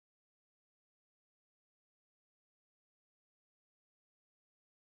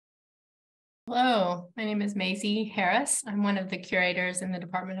Hello, my name is Mazie Harris. I'm one of the curators in the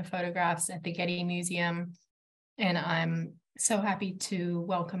Department of Photographs at the Getty Museum, and I'm so happy to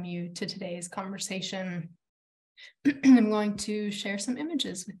welcome you to today's conversation. I'm going to share some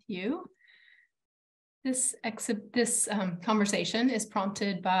images with you. This conversation is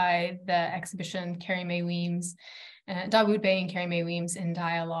prompted by the exhibition Carrie Mae Weems, Dawoud Bey and Carrie Mae Weems in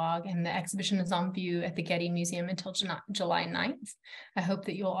Dialogue, and the exhibition is on view at the Getty Museum until July 9th. I hope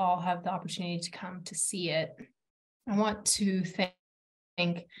that you'll all have the opportunity to come to see it. I want to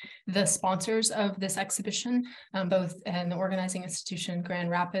thank the sponsors of this exhibition, both in the organizing institution Grand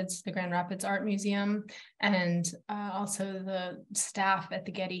Rapids, the Grand Rapids Art Museum, and also the staff at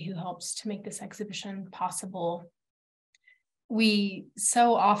the Getty who helps to make this exhibition possible. We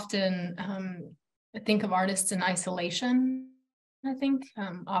so often think of artists in isolation. I think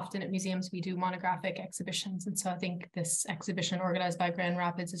often at museums we do monographic exhibitions, and so I think this exhibition organized by Grand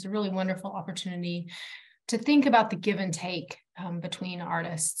Rapids is a really wonderful opportunity to think about the give and take between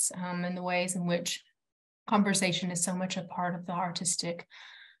artists and the ways in which conversation is so much a part of the artistic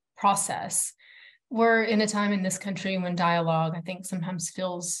process. We're in a time in this country when dialogue, I think, sometimes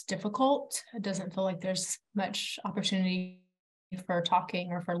feels difficult. It doesn't feel like there's much opportunity for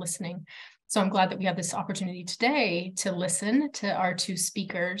talking or for listening. So I'm glad that we have this opportunity today to listen to our two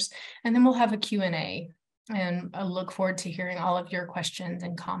speakers, and then we'll have a Q&A. And I look forward to hearing all of your questions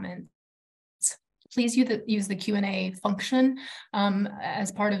and comments. Please use the Q&A function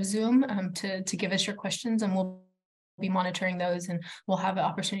as part of Zoom to give us your questions, and we'll be monitoring those, and we'll have an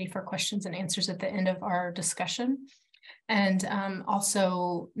opportunity for questions and answers at the end of our discussion. And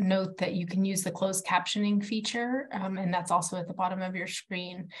also note that you can use the closed captioning feature, and that's also at the bottom of your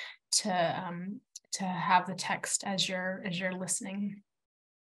screen to have the text as you're listening.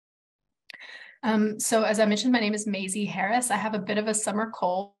 So as I mentioned, my name is Mazie Harris. I have a bit of a summer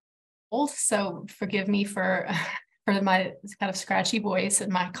cold, so forgive me for my kind of scratchy voice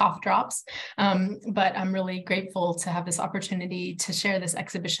and my cough drops, but I'm really grateful to have this opportunity to share this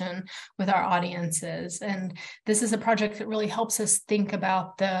exhibition with our audiences. And this is a project that really helps us think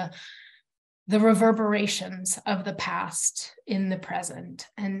about the reverberations of the past in the present.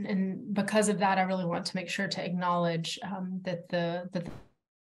 And because of that, I really want to make sure to acknowledge that the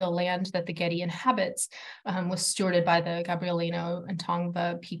land that the Getty inhabits was stewarded by the Gabrielino and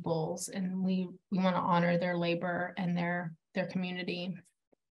Tongva peoples, and we want to honor their labor and their community.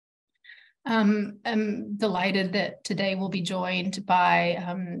 I'm delighted that today we'll be joined by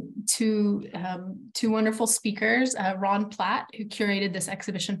two wonderful speakers, Ron Platt, who curated this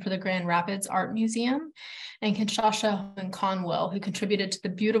exhibition for the Grand Rapids Art Museum, and Kinshasha Holman Conwill, who contributed to the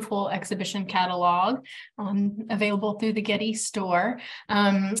beautiful exhibition catalog available through the Getty store.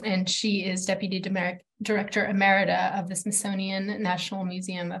 And she is Deputy Director Emerita of the Smithsonian National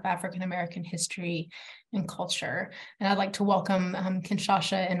Museum of African American History and Culture. And I'd like to welcome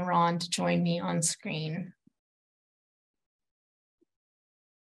Kinshasha and Ron to join me on screen.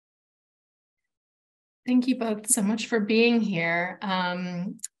 Thank you both so much for being here.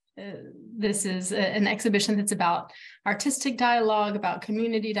 This is an exhibition that's about artistic dialogue, about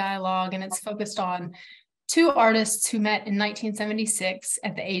community dialogue, and it's focused on two artists who met in 1976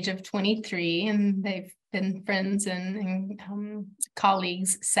 at the age of 23, and they've been friends and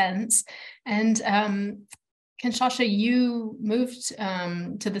colleagues since. And Kinshasha, you moved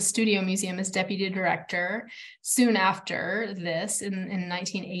to the Studio Museum as deputy director soon after this in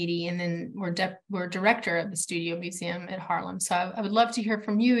 1980, and then were director of the Studio Museum at Harlem. So I would love to hear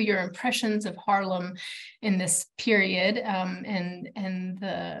from you, your impressions of Harlem in this period, and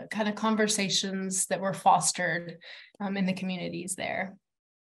the kind of conversations that were fostered in the communities there.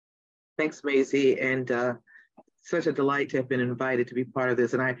 Thanks, Mazie, and such a delight to have been invited to be part of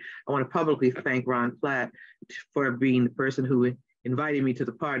this. And I want to publicly thank Ron Platt for being the person who invited me to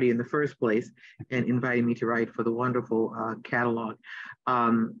the party in the first place and invited me to write for the wonderful catalog.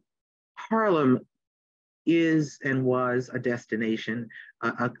 Harlem is and was a destination,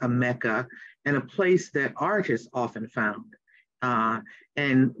 a mecca, and a place that artists often found.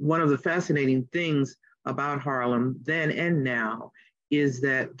 And one of the fascinating things about Harlem then and now is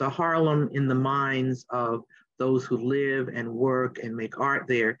that the Harlem in the minds of those who live and work and make art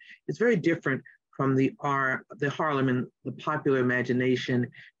there is very different from the Harlem in the popular imagination,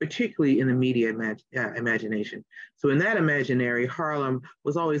 particularly in the media imagination. So in that imaginary, Harlem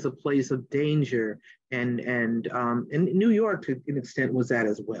was always a place of danger, and New York to an extent was that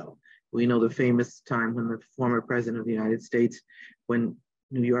as well. We know the famous time when the former president of the United States, when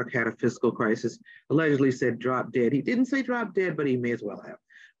New York had a fiscal crisis, allegedly said drop dead. He didn't say drop dead, but he may as well have.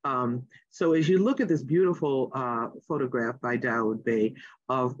 So as you look at this beautiful photograph by Dawoud Bey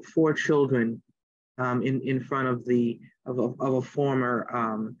of four children in front of a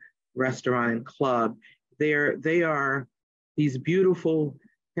former restaurant and club, they are these beautiful,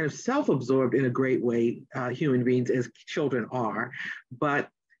 kind of self-absorbed in a great way, human beings as children are. But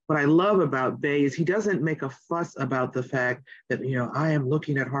what I love about Bey is he doesn't make a fuss about the fact that, I am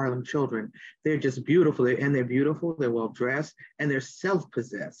looking at Harlem children. They're just beautiful, they're beautiful, they're well-dressed, and they're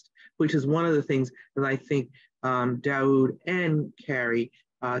self-possessed, which is one of the things that I think Dawoud and Carrie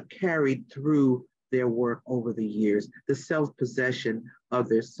carried through their work over the years, the self-possession of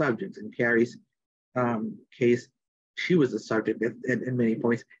their subjects. In Carrie's case, she was a subject at many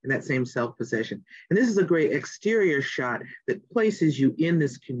points in that same self-possession. And this is a great exterior shot that places you in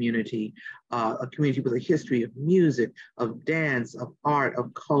this community, a community with a history of music, of dance, of art,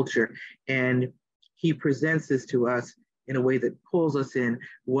 of culture. And he presents this to us in a way that pulls us in,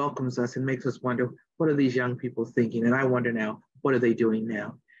 welcomes us, and makes us wonder, what are these young people thinking? And I wonder now, what are they doing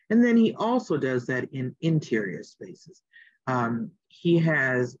now? And then he also does that in interior spaces. He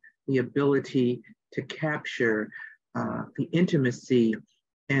has the ability to capture the intimacy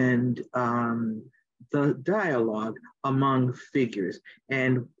and the dialogue among figures.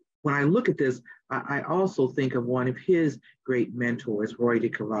 And when I look at this, I also think of one of his great mentors, Roy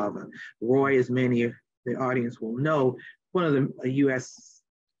DeCarava. Roy, as many of the audience will know, one of the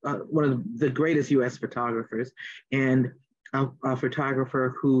greatest U.S. photographers, and a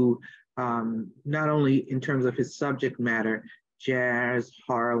photographer who, not only in terms of his subject matter, jazz,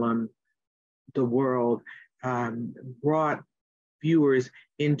 Harlem, the world, brought viewers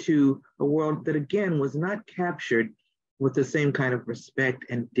into a world that, again, was not captured with the same kind of respect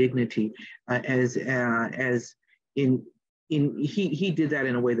and dignity as he did that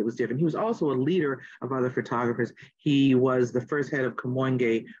in a way that was different. He was also a leader of other photographers. He was the first head of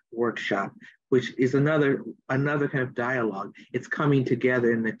Kamwenge Workshop, which is another kind of dialogue. It's coming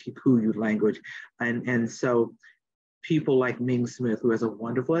together in the Kikuyu language. And so people like Ming Smith, who has a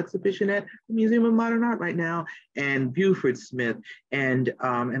wonderful exhibition at the Museum of Modern Art right now, and Buford Smith, and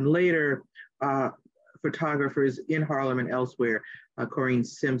later photographers in Harlem and elsewhere, Corinne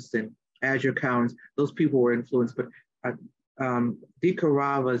Simpson, Azure Cowens, those people were influenced, but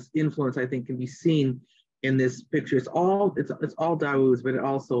DeCarava's influence, I think, can be seen in this picture. It's all Dawoud's, but it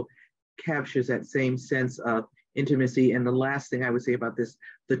also captures that same sense of intimacy. And the last thing I would say about this,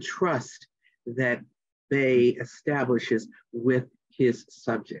 the trust that Bey establishes with his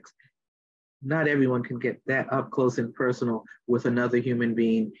subjects. Not everyone can get that up close and personal with another human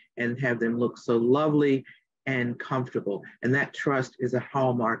being and have them look so lovely and comfortable. And that trust is a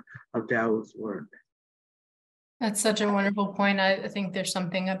hallmark of Dawoud's work. That's such a wonderful point. I think there's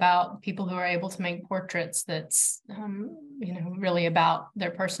something about people who are able to make portraits that's, really about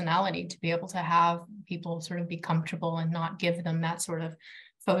their personality, to be able to have people sort of be comfortable and not give them that sort of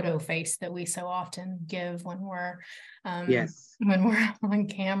photo face that we so often give when we're on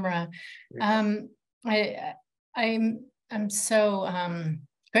camera. Yes. I'm so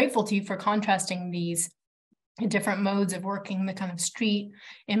grateful to you for contrasting these different modes of working, the kind of street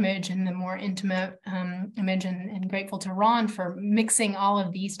image and the more intimate image, and grateful to Ron for mixing all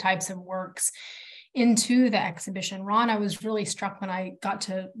of these types of works into the exhibition. Ron, I was really struck when I got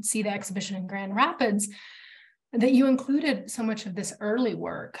to see the exhibition in Grand Rapids that you included so much of this early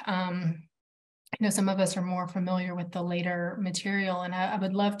work. Some of us are more familiar with the later material, and I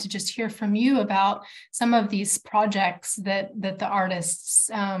would love to just hear from you about some of these projects that the artists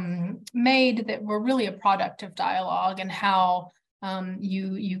made that were really a product of dialogue, and how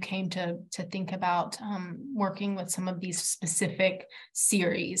you came to think about working with some of these specific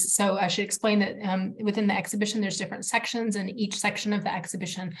series. So I should explain that within the exhibition, there's different sections, and each section of the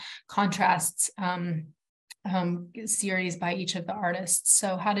exhibition contrasts series by each of the artists.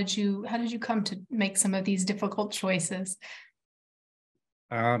 So how did you come to make some of these difficult choices?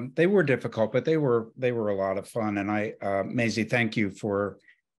 They were difficult, but they were a lot of fun. And Mazie, thank you for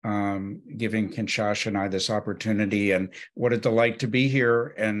giving Kinshasha and I this opportunity, and what a delight to be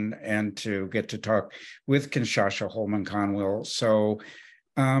here and to get to talk with Kinshasha Holman Conwill. So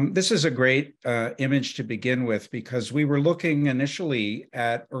this is a great image to begin with, because we were looking initially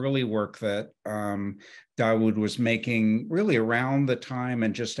at early work that Dawoud was making really around the time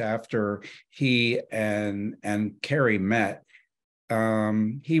and just after he and Carrie met.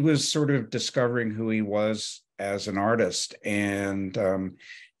 He was sort of discovering who he was as an artist, and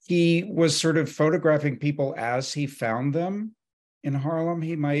he was sort of photographing people as he found them in Harlem.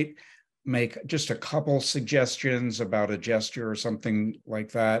 He might make just a couple suggestions about a gesture or something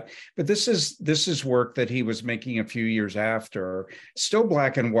like that. But this is work that he was making a few years after, still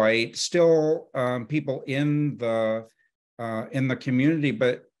black and white, still people in the community,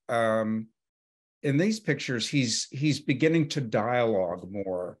 but in these pictures, he's beginning to dialogue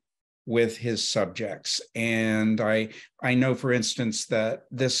more with his subjects. And I know, for instance, that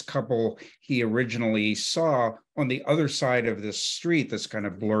this couple he originally saw on the other side of this street that's kind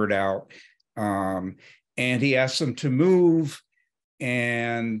of blurred out. And he asked them to move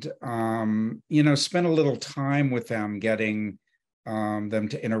and, spend a little time with them, getting them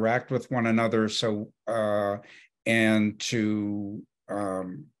to interact with one another. So, and to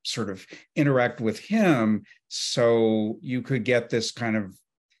sort of interact with him, so you could get this kind of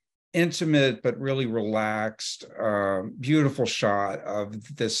intimate but really relaxed, beautiful shot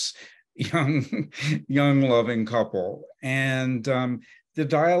of this young loving couple. And the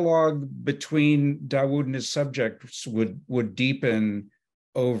dialogue between Dawoud and his subjects would deepen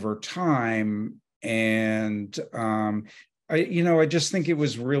over time. And I just think it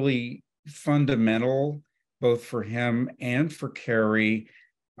was really fundamental, both for him and for Carrie,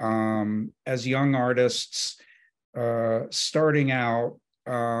 as young artists starting out.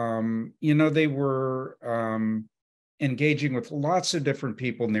 They were engaging with lots of different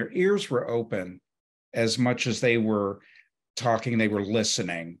people, and their ears were open as much as they were talking. They were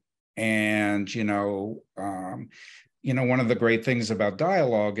listening. And one of the great things about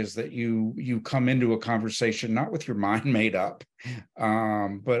dialogue is that you come into a conversation not with your mind made up,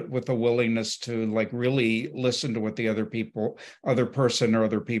 but with a willingness to really listen to what the other person or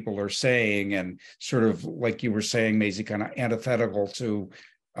other people are saying, and sort of, like you were saying, Mazie, kind of antithetical to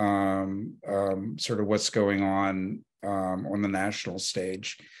sort of what's going on the national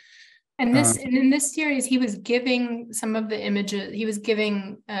stage. And in this series, he was giving some of the images. He was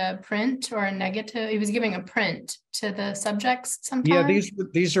giving a print or a negative. He was giving a print to the subjects sometimes. Yeah,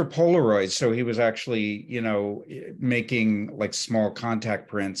 these are Polaroids. So he was actually, making like small contact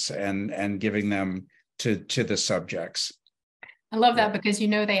prints and giving them to the subjects. I love that, because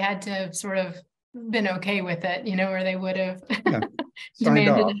they had to have sort of been okay with it, or they would have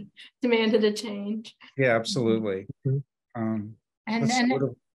demanded a change. Yeah, absolutely.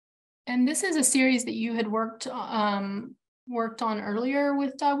 And this is a series that you had worked on earlier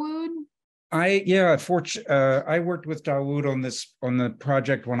with Dawoud. I worked with Dawoud on the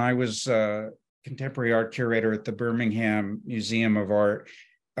project when I was contemporary art curator at the Birmingham Museum of Art.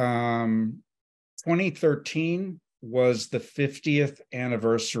 2013 was the 50th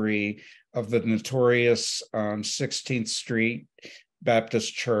anniversary of the notorious 16th Street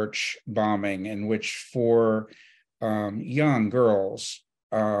Baptist Church bombing, in which 4 young girls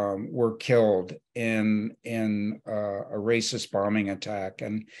were killed in a racist bombing attack.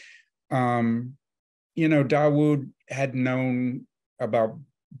 And Dawoud had known about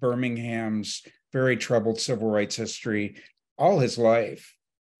Birmingham's very troubled civil rights history all his life,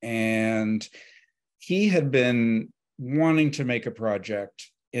 and he had been wanting to make a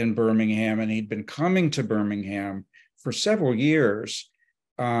project in Birmingham, and he'd been coming to Birmingham for several years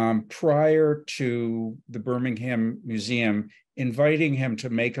prior to the Birmingham Museum inviting him to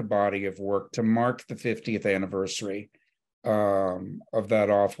make a body of work to mark the 50th anniversary of that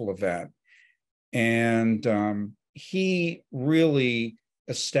awful event. And he really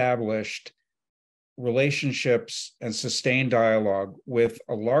established relationships and sustained dialogue with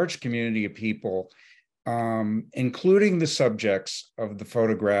a large community of people, including the subjects of the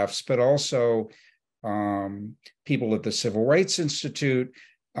photographs, but also people at the Civil Rights Institute.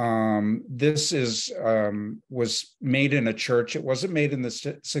 This was made in a church. It wasn't made in the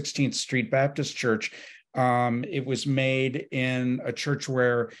 16th Street Baptist Church. It was made in a church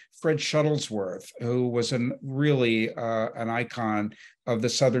where Fred Shuttlesworth, who was really an icon of the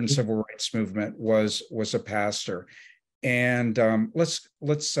Southern Civil Rights Movement, was a pastor. And let's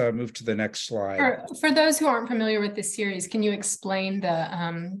move to the next slide. For those who aren't familiar with this series, can you explain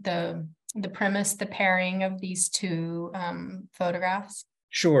the premise, the pairing of these 2 photographs?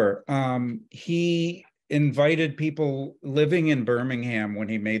 Sure. He invited people living in Birmingham when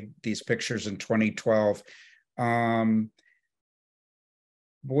he made these pictures in 2012,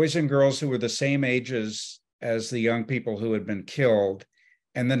 boys and girls who were the same ages as the young people who had been killed,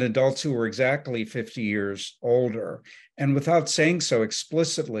 and then adults who were exactly 50 years older. And without saying so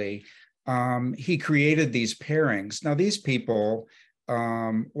explicitly, he created these pairings. Now, these people,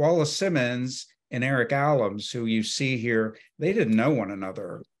 Wallace Simmons and Eric Allams, who you see here, they didn't know one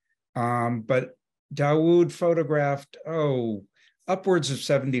another. But Dawoud photographed, upwards of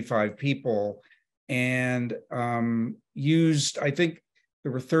 75 people, and used, I think,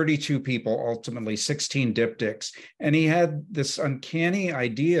 there were 32 people, ultimately 16 diptychs. And he had this uncanny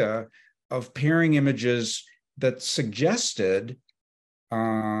idea of pairing images that suggested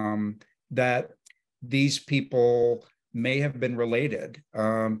that these people may have been related.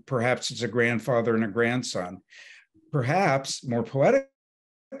 Perhaps it's a grandfather and a grandson. Perhaps, more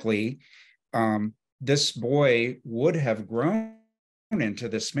poetically, this boy would have grown into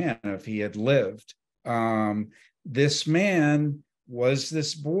this man if he had lived. This man was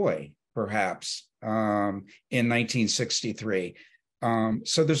this boy, perhaps, in 1963.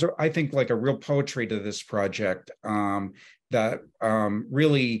 So there's, I think, like a real poetry to this project that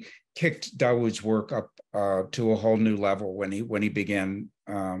really kicked Dawoud's work up to a whole new level when he began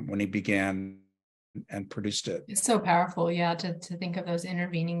and produced it. It's so powerful, yeah, to think of those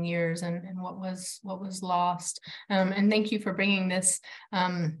intervening years and what was lost. And thank you for bringing this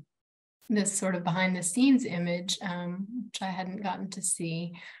this sort of behind the scenes image, which I hadn't gotten to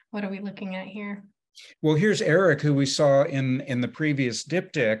see. What are we looking at here? Well, here's Eric, who we saw in the previous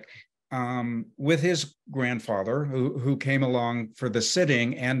diptych, with his grandfather, who came along for the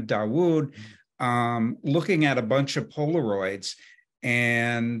sitting, and Dawoud, looking at a bunch of Polaroids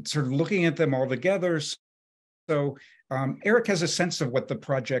and sort of looking at them all together. So Eric has a sense of what the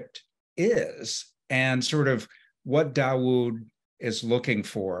project is and sort of what Dawoud is looking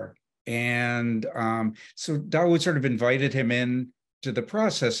for. And so Dawoud sort of invited him in to the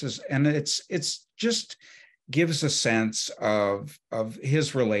processes, and it's just gives a sense of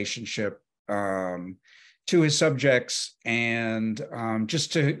his relationship to his subjects, and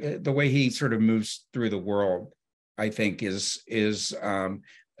just to the way he sort of moves through the world, I think is a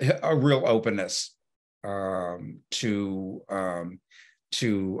real openness to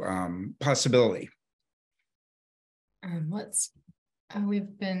possibility.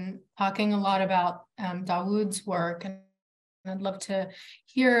 We've been talking a lot about Dawoud's work, and I'd love to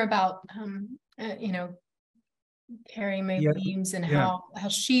hear about Carrie Mae Weems and how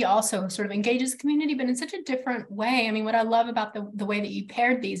she also sort of engages the community, but in such a different way. I mean, what I love about the way that you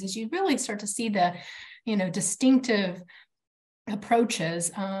paired these is you really start to see the distinctive approaches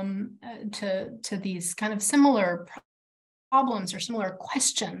to these kind of similar problems or similar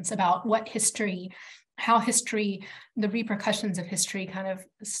questions about what history, how history, the repercussions of history kind of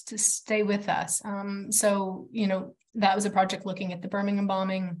stay with us. So, that was a project looking at the Birmingham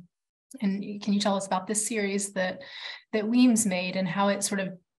bombing. And can you tell us about this series that Weems made and how it sort of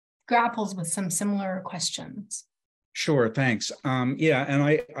grapples with some similar questions? Sure, thanks. Yeah,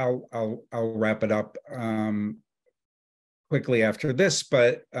 and I'll wrap it up quickly after this,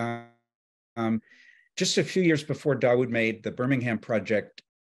 but just a few years before Dawoud made the Birmingham project,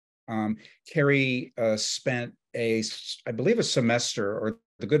 Carrie spent I believe a semester, or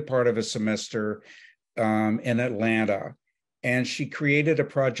the good part of a semester, in Atlanta, and she created a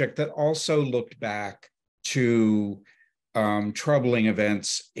project that also looked back to troubling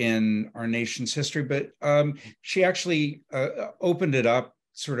events in our nation's history, but she actually opened it up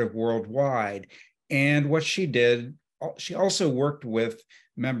sort of worldwide. And what she did, she also worked with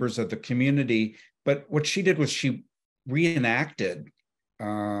members of the community, but what she did was she reenacted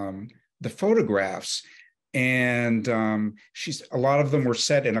the photographs, and a lot of them were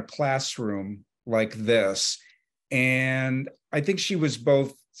set in a classroom like this. And I think she was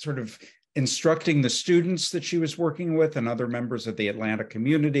both sort of instructing the students that she was working with and other members of the Atlanta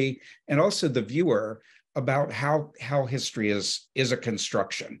community, and also the viewer, about how history is a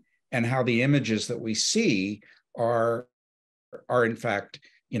construction, and how the images that we see are in fact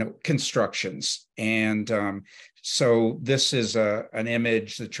constructions. And so this is an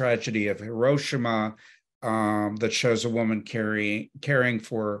image, the tragedy of Hiroshima, that shows a woman caring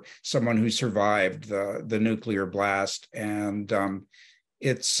for someone who survived the nuclear blast. And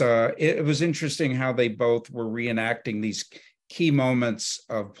it was interesting how they both were reenacting these key moments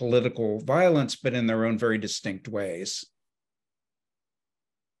of political violence, but in their own very distinct ways.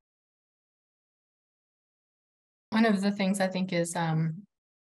 One of the things I think is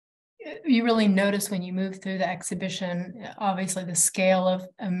you really notice when you move through the exhibition, obviously the scale of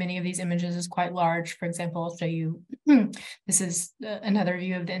many of these images is quite large. For example, I'll show you, this is another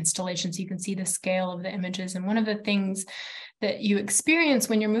view of the installation, so you can see the scale of the images. And one of the things that you experience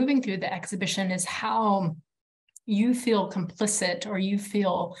when you're moving through the exhibition is how you feel complicit, or you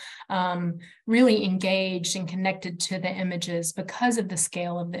feel really engaged and connected to the images because of the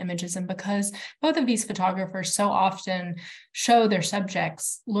scale of the images, and because both of these photographers so often show their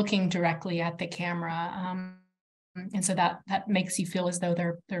subjects looking directly at the camera. And so that makes you feel as though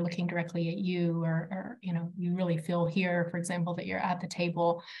they're looking directly at you, or you really feel here, for example, that you're at the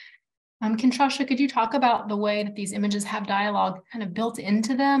table. Kinshasha, could you talk about the way that these images have dialogue kind of built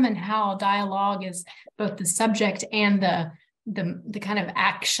into them, and how dialogue is both the subject and the kind of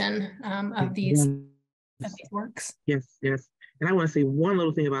action of these works? Yes, yes. And I want to say one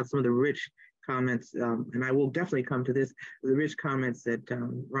little thing about some of the rich comments, and I will definitely come to this, the rich comments that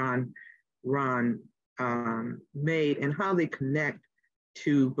Ron made, and how they connect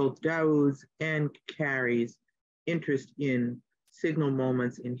to both Dawoud's and Carrie's interest in signal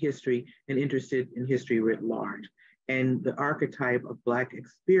moments in history and interested in history writ large, and the archetype of Black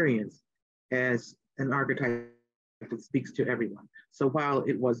experience as an archetype that speaks to everyone. So while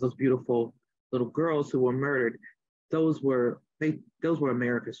it was those beautiful little girls who were murdered, those were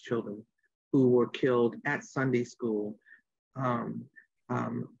America's children who were killed at Sunday school by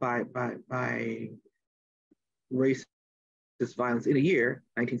racist violence in a year,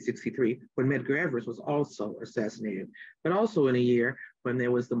 1963, when Medgar Evers was also assassinated, but also in a year when there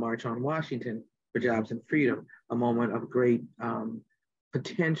was the March on Washington for Jobs and Freedom, a moment of great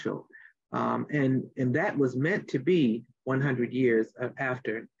potential. And that was meant to be 100 years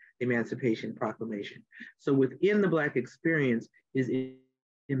after the Emancipation Proclamation. So within the Black experience is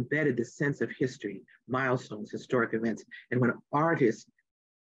embedded the sense of history, milestones, historic events. And when artists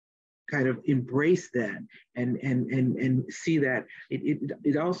kind of embrace that and see that,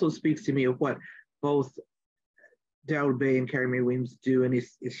 it also speaks to me of what both Dawoud Bey and Carrie Mae Weems do, and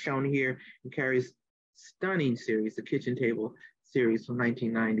is shown here in Carrie's stunning series, the Kitchen Table series from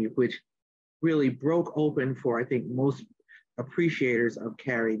 1990, which really broke open for, I think, most appreciators of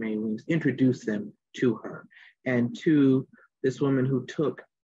Carrie Mae Weems, introduced them to her and to this woman who took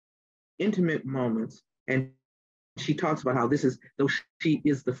intimate moments, and she talks about how this is, though she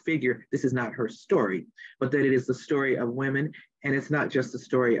is the figure, this is not her story, but that it is the story of women, and it's not just the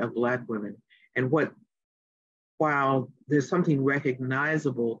story of Black women. And while there's something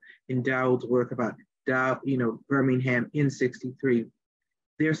recognizable in Dawoud's work about Birmingham in '63,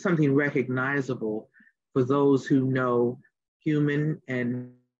 there's something recognizable for those who know human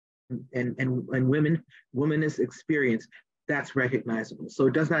and womanist experience. That's recognizable. So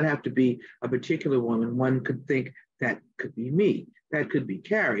it does not have to be a particular woman. One could think that could be me, that could be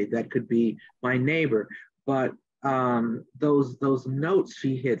Carrie, that could be my neighbor. But those notes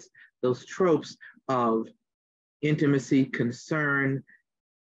she hits, those tropes of intimacy, concern,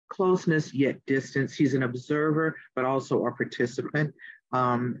 closeness yet distance. She's an observer, but also a participant.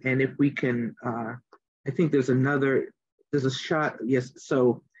 And if we can, I think there's a shot. Yes.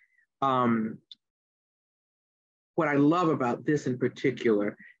 So. What I love about this in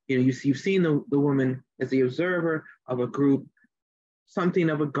particular, you've seen the woman as the observer of a group, something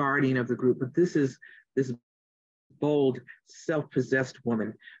of a guardian of the group, but this is this bold, self-possessed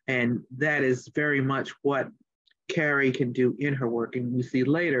woman. And that is very much what Carrie can do in her work. And we see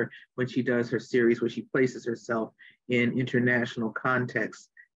later when she does her series where she places herself in international contexts,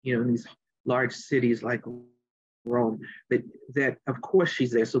 in these large cities like Rome, that of course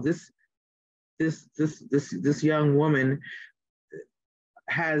she's there. So this young woman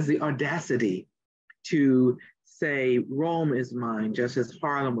has the audacity to say Rome is mine, just as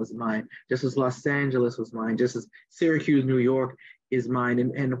Harlem was mine, just as Los Angeles was mine, just as Syracuse, New York is mine.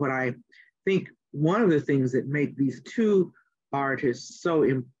 And what I think one of the things that make these two artists so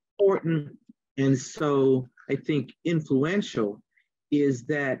important and so, I think, influential is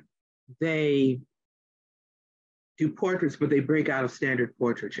that they do portraits, but they break out of standard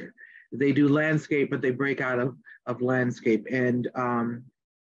portraiture. They do landscape, but they break out of landscape. And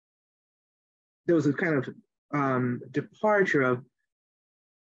there was a kind of departure of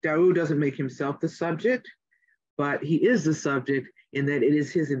Dawoud doesn't make himself the subject, but he is the subject in that it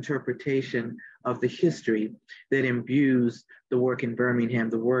is his interpretation of the history that imbues the work in Birmingham,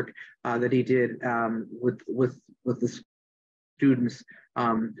 the work that he did with the students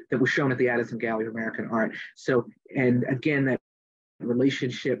that was shown at the Addison Gallery of American Art. So, and again, that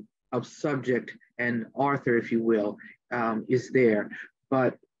relationship of subject and author, if you will, is there.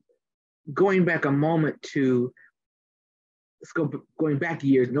 But going back a moment to, going back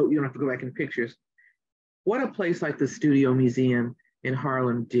years, no, you don't have to go back in pictures. What a place like the Studio Museum in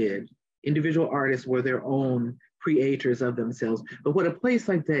Harlem did. Individual artists were their own creators of themselves. But what a place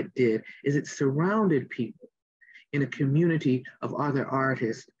like that did is it surrounded people in a community of other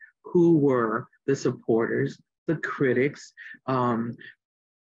artists who were the supporters, the critics,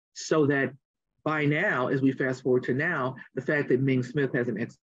 so that by now, as we fast forward to now, the fact that Ming Smith has an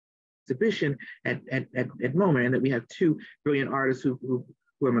exhibition at MoMA, and that we have two brilliant artists who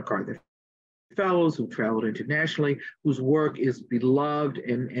are MacArthur Fellows, who traveled internationally, whose work is beloved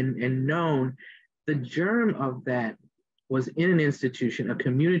and known, the germ of that was in an institution, a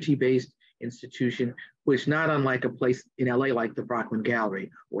community-based institution, which not unlike a place in LA like the Brockman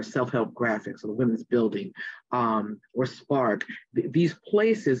Gallery or Self-Help Graphics or the Women's Building or Spark, these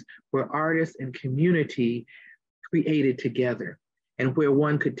places where artists and community created together and where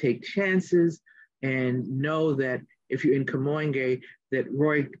one could take chances and know that if you're in Camoinge, that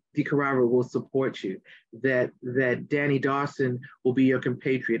Roy DeCarava will support you, that Danny Dawson will be your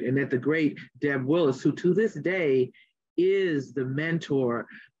compatriot, and that the great Deb Willis, who to this day is the mentor,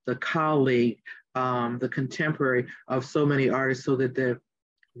 the colleague, the contemporary of so many artists, so that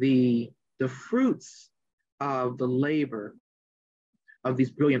the fruits of the labor of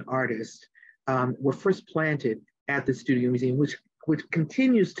these brilliant artists were first planted at the Studio Museum, which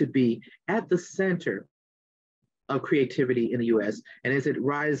continues to be at the center of creativity in the US. And as it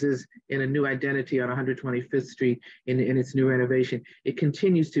rises in a new identity on 125th Street in its new renovation, it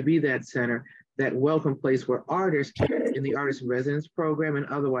continues to be that center, that welcome place where artists in the Artist in Residence program and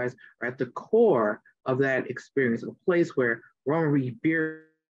otherwise are at the core of that experience, a place where Romery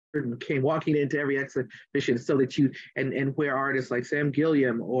Bearden came walking into every exhibition so that and where artists like Sam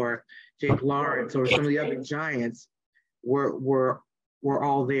Gilliam or Jake Lawrence or some of the other giants were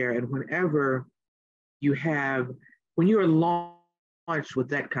all there. And when you are launched with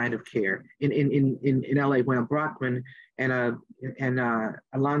that kind of care in LA, when a Brockman and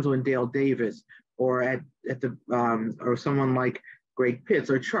Alonzo and Dale Davis, or at the or someone like Greg Pitts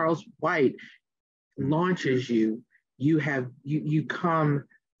or Charles White launches you, you come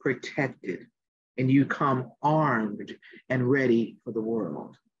protected and you come armed and ready for the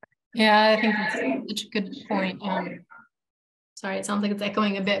world. Yeah, I think that's such a good point. Sorry, it sounds like it's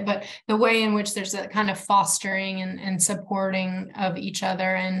echoing a bit, but the way in which there's a kind of fostering and supporting of each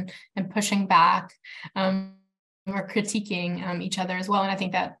other and pushing back or critiquing each other as well. And I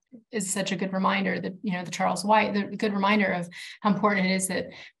think that is such a good reminder that, the Charles White, the good reminder of how important it is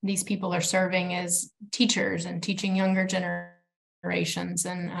that these people are serving as teachers and teaching younger generations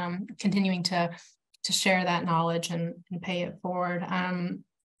and continuing to share that knowledge and pay it forward.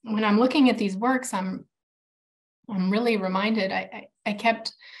 When I'm looking at these works, I'm really reminded, I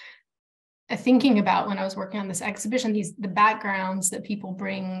kept thinking about when I was working on this exhibition, the backgrounds that people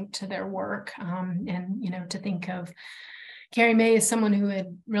bring to their work. And, to think of Carrie Mae as someone who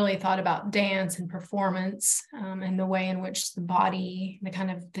had really thought about dance and performance and the way in which the body,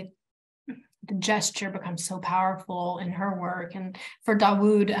 the gesture becomes so powerful in her work. And for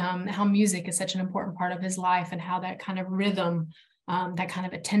Dawoud, how music is such an important part of his life and how that kind of rhythm, that kind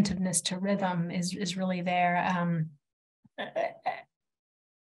of attentiveness to rhythm is really there.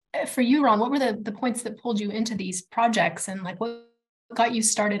 For you, Ron, what were the points that pulled you into these projects and what got you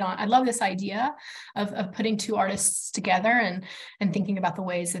started on? I love this idea of putting two artists together and thinking about the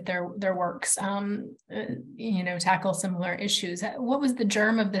ways that their works, tackle similar issues. What was the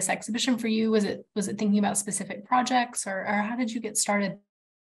germ of this exhibition for you? Was it thinking about specific projects, or how did you get started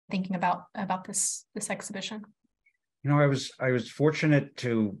thinking about this exhibition? I was fortunate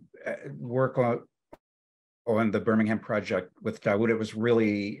to work on the Birmingham project with Dawoud. It was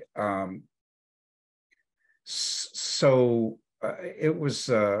really it was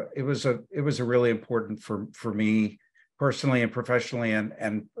a really important for me personally and professionally,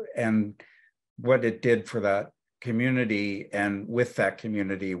 and what it did for that community and with that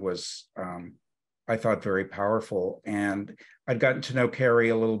community was I thought very powerful. And I'd gotten to know Carrie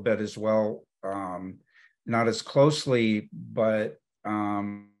a little bit as well, not as closely, but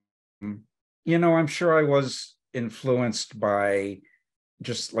I'm sure I was influenced by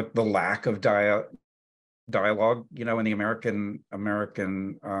just the lack of dialogue, in the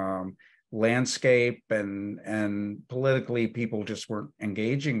American landscape, and politically people just weren't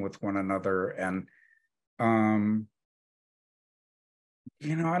engaging with one another. And I'm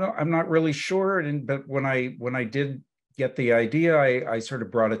not really sure. But when I did get the idea, I sort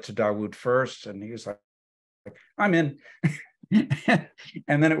of brought it to Dawoud first, and he was like, I'm in.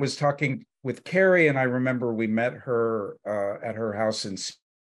 And then it was talking with Carrie, and I remember we met her at her house in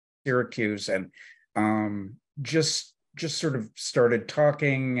Syracuse, and just sort of started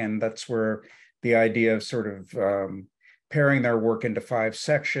talking, and that's where the idea of sort of pairing their work into 5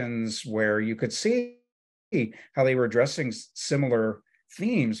 sections, where you could see how they were addressing similar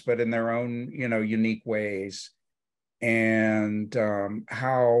themes, but in their own unique ways, and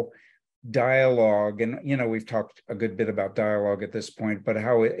how dialogue, and we've talked a good bit about dialogue at this point, but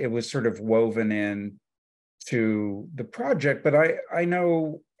how it was sort of woven in to the project. But I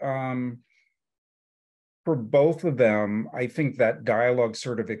know for both of them, I think that dialogue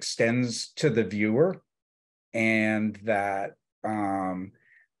sort of extends to the viewer, and that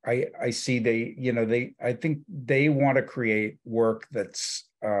I see I think they want to create work that's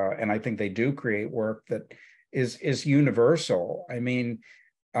and I think they do create work that is universal. I mean,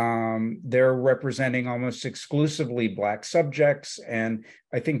 they're representing almost exclusively Black subjects, and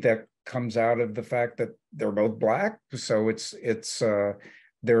I think that comes out of the fact that they're both Black, so it's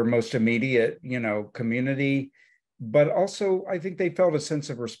their most immediate, community. But also, I think they felt a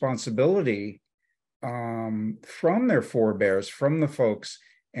sense of responsibility from their forebears, from the folks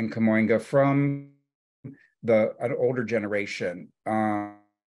in Camoinga, from an older generation,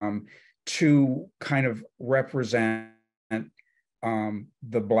 to kind of represent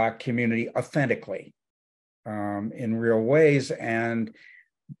the Black community authentically, in real ways. And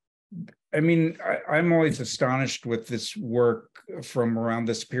I mean, I'm always astonished with this work from around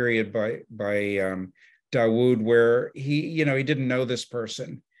this period by Dawoud, where he didn't know this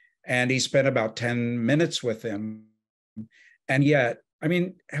person, and he spent about 10 minutes with him. And yet, I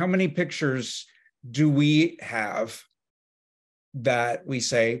mean, how many pictures do we have that we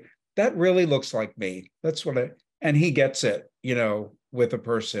say, that really looks like me? That's what and he gets it, with a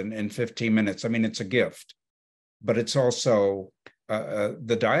person in 15 minutes. I mean, it's a gift, but it's also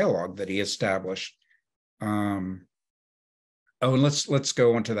the dialogue that he established. And let's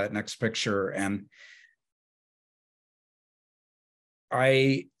go on to that next picture. And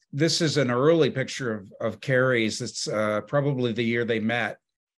this is an early picture of Carrie's. It's probably the year they met,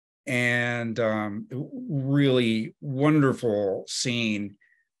 and really wonderful scene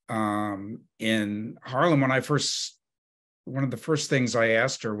in Harlem. One of the first things I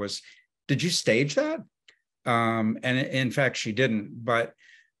asked her was, "Did you stage that?" And in fact, she didn't. But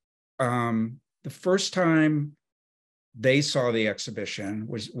the first time they saw the exhibition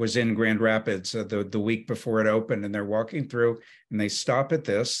was in Grand Rapids the week before it opened, and they're walking through and they stop at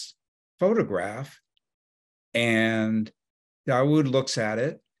this photograph, and Dawoud looks at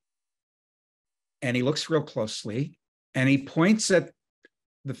it, and he looks real closely, and he points at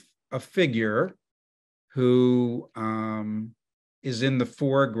a figure who is in the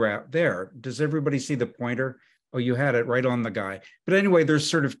foreground there. Does everybody see the pointer? Oh, you had it right on the guy. But anyway, there's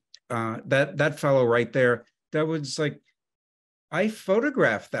sort of that fellow right there. That was like, I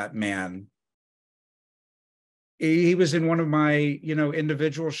photographed that man. He was in one of my,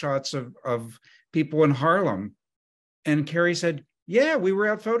 individual shots of people in Harlem. And Carrie said, yeah, we were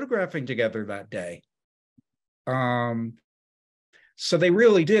out photographing together that day. So they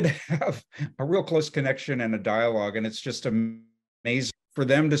really did have a real close connection and a dialogue. And it's just amazing for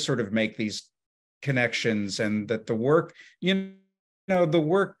them to sort of make these connections, and that the work, the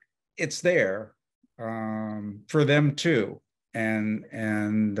work, it's there for them too, and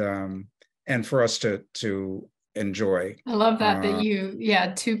for us to enjoy. I love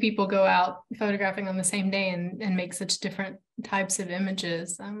that two people go out photographing on the same day and make such different types of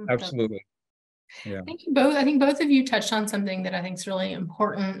images. Absolutely. Yeah. Thank you both. I think both of you touched on something that I think is really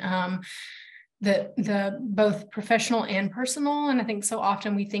important. The both professional and personal. And I think so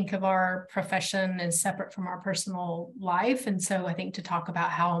often we think of our profession as separate from our personal life. And so I think to talk about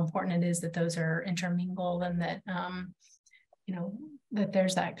how important it is that those are intermingled, and that, that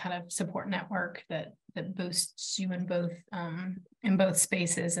there's that kind of support network that boosts you in both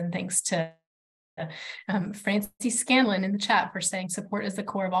spaces. And thanks to Francie Scanlon in the chat for saying support is the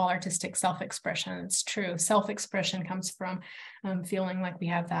core of all artistic self-expression. It's true. Self-expression comes from feeling like we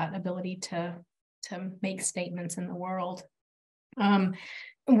have that ability to make statements in the world.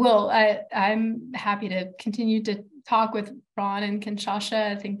 Will, I'm happy to continue to talk with Ron and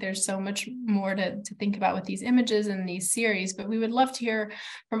Kinshasha. I think there's so much more to think about with these images and these series, but we would love to hear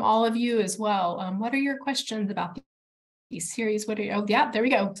from all of you as well. What are your questions about these series? Oh yeah, there we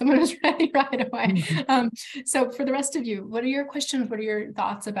go. Someone was ready right away. So for the rest of you, what are your questions? What are your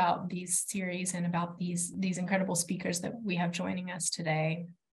thoughts about these series and about these incredible speakers that we have joining us today?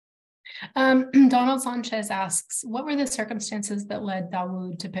 Donald Sanchez asks, what were the circumstances that led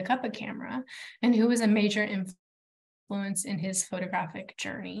Dawoud to pick up a camera, and who was a major influence in his photographic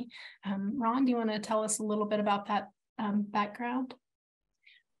journey? Ron, do you want to tell us a little bit about that background?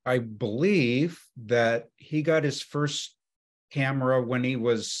 I believe that he got his first camera when he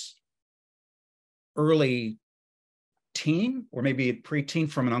was early teen, or maybe preteen,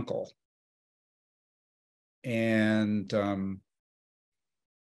 from an uncle. And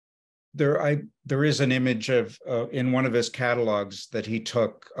there is an image of in one of his catalogs that he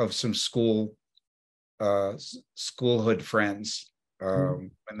took of some schoolhood friends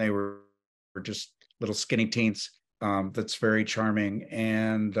when they were just little skinny teens. That's very charming.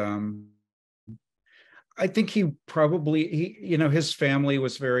 And I think he probably, his family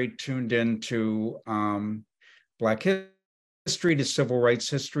was very tuned into Black history to civil rights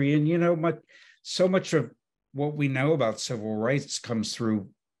history. And, you know, so much of what we know about civil rights comes through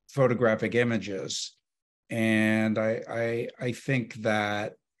photographic images. And I think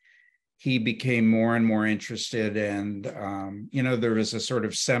that he became more and more interested. And, you know, there was a sort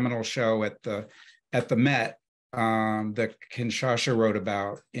of seminal show at the Met that Kinshasha wrote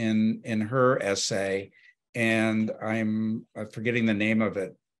about in her essay. And I'm forgetting the name of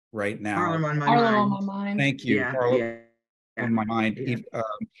it right now. Harlem on My Harlem Mind. on My Mind. Thank you. Yeah, Harlem yeah. on My Mind. Yeah.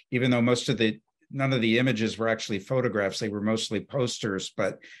 Even though none of the images were actually photographs, they were mostly posters.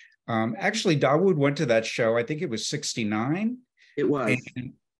 But actually, Dawoud went to that show. I think it was '69. It was.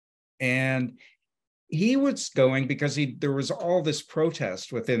 And he was going because there was all this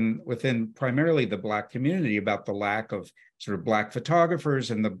protest within primarily the Black community about the lack of sort of Black photographers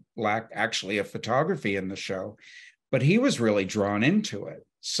and the lack actually of photography in the show. But he was really drawn into it.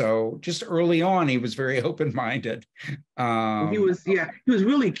 So just early on, he was very open-minded. He was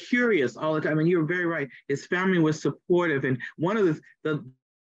really curious all the time. And you're very right. His family was supportive. And one of it's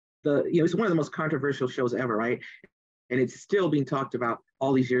one of the most controversial shows ever, right? And it's still being talked about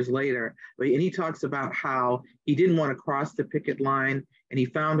all these years later. And he talks about how he didn't want to cross the picket line, and he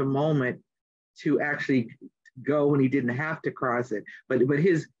found a moment to actually go when he didn't have to cross it. But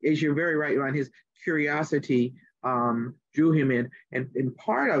his, as you're very right, Ron, his curiosity drew him in. And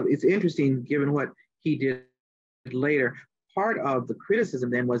part of, it's interesting given what he did later, part of the criticism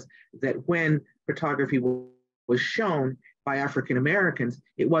then was that when photography was shown by African Americans,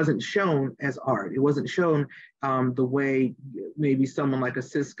 it wasn't shown as art. It wasn't shown the way maybe someone like a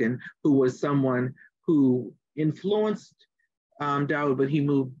Siskin, who was someone who influenced Dawoud, but he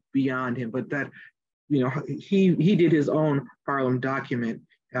moved beyond him. But that, you know, he did his own Harlem document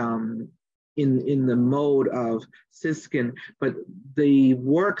in the mode of Siskin, but the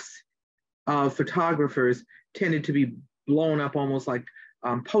works of photographers tended to be blown up almost like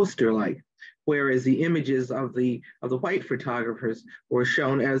poster-like, whereas the images of the white photographers were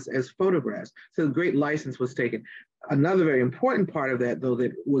shown as photographs. So the great license was taken. Another very important part of that, though,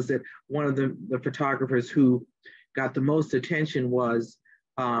 that was that one of the photographers who got the most attention was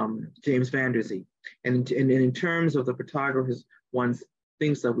James Vanderzee. And in terms of the photographers,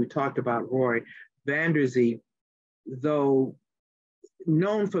 things that we talked about, Roy, Vanderzee, though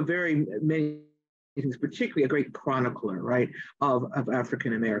known for very many things, particularly a great chronicler, right, of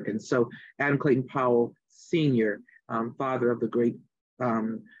African Americans. So Adam Clayton Powell Sr., father of the great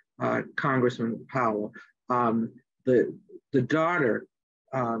Congressman Powell, the daughter,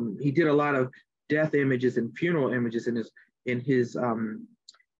 he did a lot of death images and funeral images in his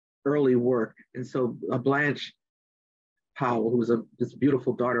early work. And so Blanche Powell, who was this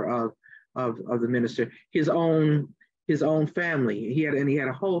beautiful daughter of the minister, his own family. He had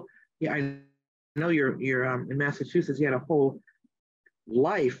a whole. Yeah, I know you're in Massachusetts. He had a whole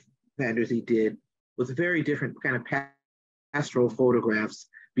life. Vanderzee did with very different kind of pastoral photographs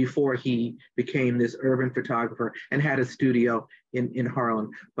before he became this urban photographer and had a studio in Harlem.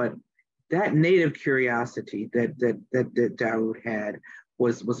 But that native curiosity that Dawoud had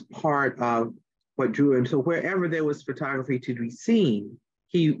was part of what drew him. So wherever there was photography to be seen,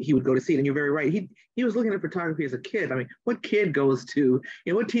 he would go to see it. And you're very right. He was looking at photography as a kid. I mean, what kid goes to,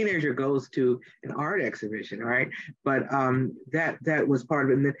 what teenager goes to an art exhibition, right? But that was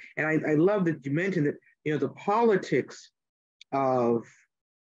part of it. And I love that you mentioned that, you know, the politics of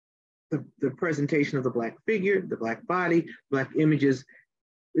the presentation of the Black figure, the Black body, Black images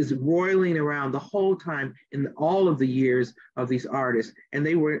is roiling around the whole time in all of the years of these artists. And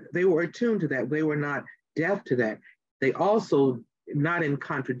they were attuned to that. They were not deaf to that. They also, not in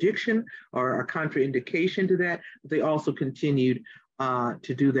contradiction or a contraindication to that, but they also continued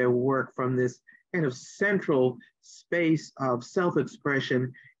to do their work from this kind of central space of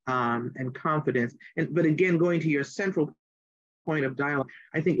self-expression and confidence. But again, going to your central point of dialogue,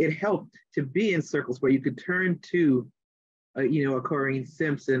 I think it helped to be in circles where you could turn to you know, a Corinne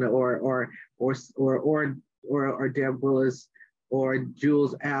Simpson or Deb Willis or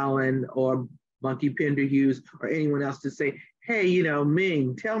Jules Allen or Monkey Pender Hughes or anyone else to say, hey, you know,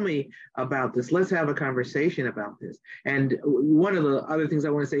 Ming, tell me about this. Let's have a conversation about this. And one of the other things I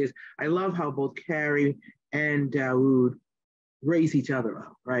want to say is I love how both Carrie and Dawoud raise each other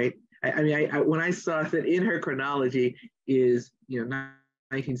up, right? I mean, when I saw that in her chronology is, you know,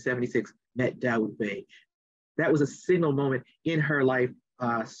 1976, met Dawoud Bey. That was a signal moment in her life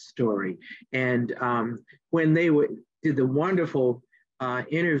story. And when they did the wonderful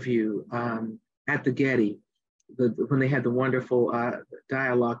interview at the Getty, when they had the wonderful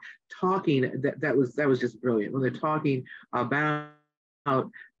dialogue, talking, that was just brilliant. When they're talking about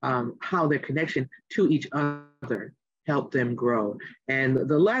how their connection to each other help them grow. And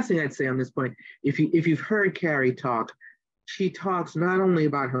the last thing I'd say on this point, if you've heard Carrie talk, she talks not only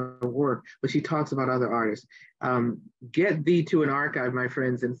about her work, but she talks about other artists. Get thee to an archive, my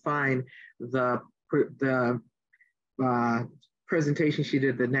friends, and find the presentation she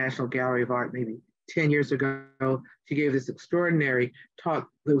did at the National Gallery of Art maybe 10 years ago. She gave this extraordinary talk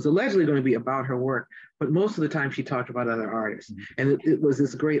that was allegedly going to be about her work, but most of the time she talked about other artists. And it was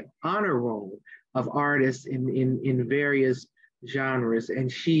this great honor roll of artists in various genres. And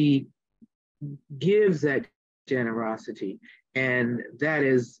she gives that generosity. And that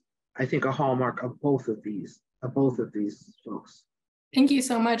is, I think, a hallmark of both of these folks. Thank you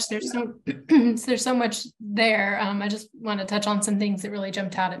so much. There's so much there. I just want to touch on some things that really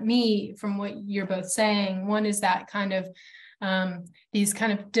jumped out at me from what you're both saying. One is that kind of these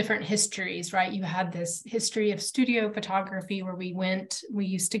kind of different histories, right? You had this history of studio photography where we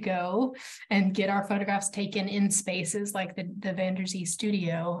used to go and get our photographs taken in spaces like the Van der Zee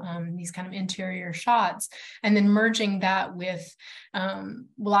studio, these kind of interior shots, and then merging that with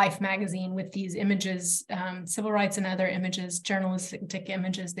Life magazine with these images, civil rights and other images, journalistic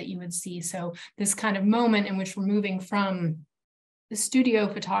images that you would see. So this kind of moment in which we're moving from the studio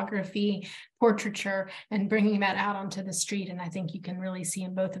photography, portraiture, and bringing that out onto the street. And I think you can really see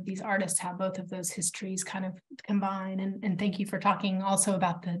in both of these artists how both of those histories kind of combine. And thank you for talking also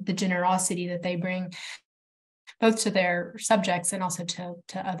about the generosity that they bring both to their subjects and also to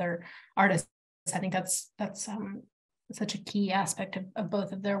other artists. I think that's such a key aspect of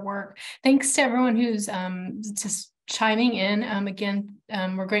both of their work. Thanks to everyone who's just chiming in. Again,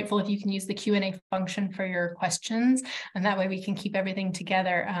 we're grateful if you can use the Q&A function for your questions, and that way we can keep everything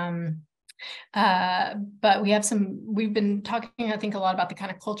together. But we've been talking, I think, a lot about the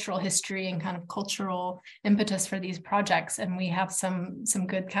kind of cultural history and kind of cultural impetus for these projects. And we have some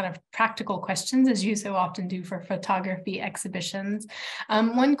good kind of practical questions, as you so often do for photography exhibitions.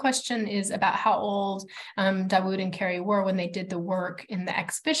 One question is about how old Dawoud and Carrie were when they did the work in the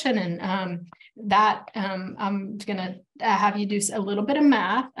exhibition. And I'm going to have you do a little bit of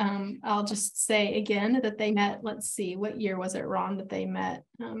math. I'll just say again that they met, let's see, what year was it, Ron, that they met?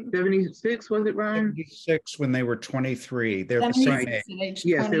 76, was it, Ron? 76 when they were 23. They're the same age.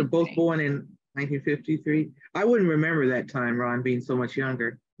 Yes, they were both born in 1953. I wouldn't remember that time, Ron, being so much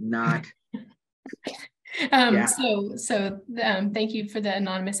younger. Not. So thank you for the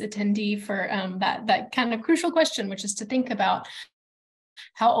anonymous attendee for that kind of crucial question, which is to think about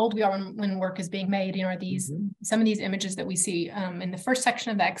how old we are when work is being made. You know, these some of these images that we see in the first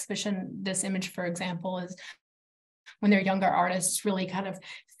section of the exhibition. This image, for example, is when they're younger artists really kind of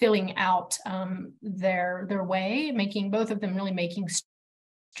filling out their way, making both of them really making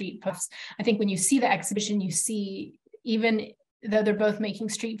street posts. I think when you see the exhibition, you see, even though they're both making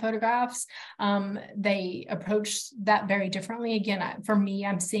street photographs, they approach that very differently. Again, for me,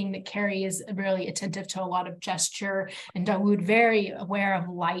 I'm seeing that Carrie is really attentive to a lot of gesture, and Dawoud very aware of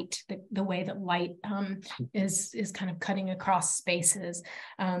light, the way that light is kind of cutting across spaces.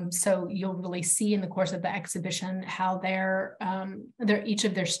 So you'll really see in the course of the exhibition how their each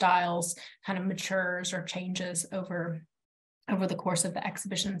of their styles kind of matures or changes over the course of the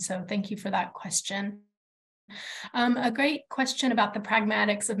exhibition. So thank you for that question. A great question about the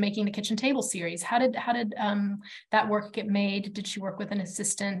pragmatics of making the kitchen table series. How did that work get made? Did she work with an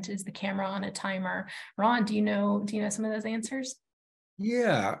assistant? Is the camera on a timer? Ron, do you know some of those answers?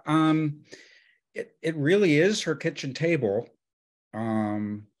 Yeah, it really is her kitchen table.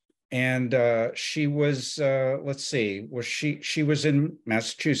 And she was, let's see, she was in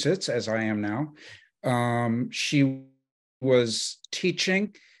Massachusetts, as I am now. She was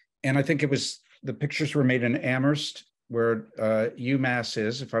teaching, and I think the pictures were made in Amherst, where UMass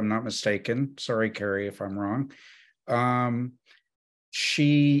is, if I'm not mistaken. Sorry, Carrie, if I'm wrong.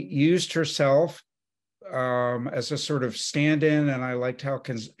 She used herself as a sort of stand-in, and I liked how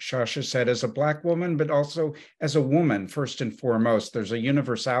Kinshasha said, as a Black woman, but also as a woman, first and foremost. There's a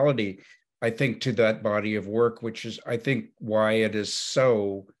universality, I think, to that body of work, which is, I think, why it is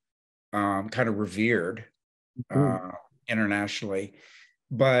so kind of revered internationally.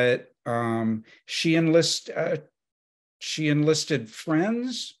 But she enlisted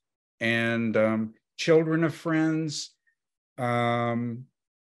friends and children of friends. Yeah,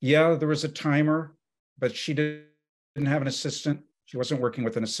 there was a timer, but she didn't have an assistant. She wasn't working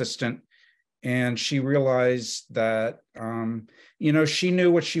with an assistant. And she realized that, she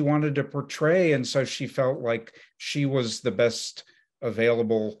knew what she wanted to portray. And so she felt like she was the best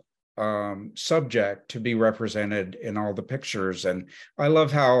available subject to be represented in all the pictures. And I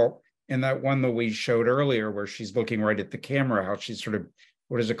love how in that one that we showed earlier, where she's looking right at the camera, how she's sort of,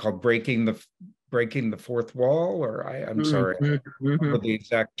 what is it called, breaking breaking the fourth wall, or I'm sorry, I don't remember the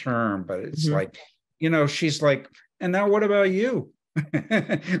exact term, but it's like, you know, she's like, and now what about you?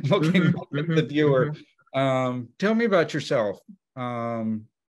 Looking at the viewer. Tell me about yourself.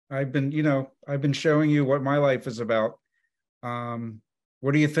 I've been showing you what my life is about.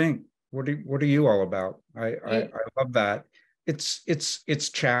 What do you think? What are you all about? I love that. It's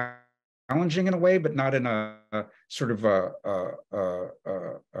challenging in a way, but not in a sort of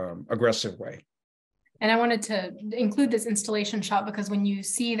aggressive way. And I wanted to include this installation shot because when you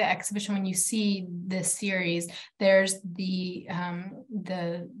see the exhibition, when you see this series, there's these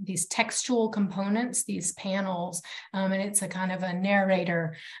textual components, these panels, and it's a kind of a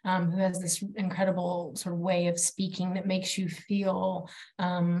narrator who has this incredible sort of way of speaking that makes you feel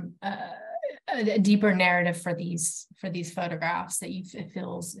a deeper narrative for these photographs, that it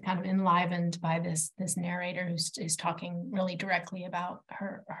feels kind of enlivened by this narrator who's talking really directly about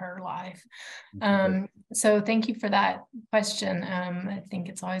her life. So thank you for that question. I think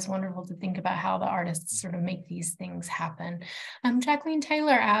it's always wonderful to think about how the artists sort of make these things happen. Jacqueline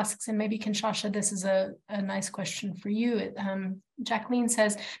Taylor asks, and maybe Kinshasha, this is a nice question for you. Jacqueline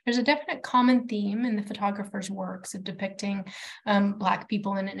says, there's a definite common theme in the photographer's works of depicting Black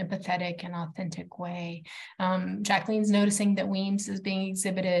people in an empathetic and authentic way. Jacqueline's noticing that Weems is being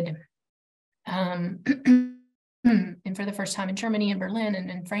exhibited and for the first time in Germany and Berlin and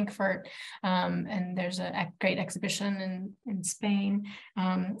in Frankfurt, and there's a great exhibition in Spain.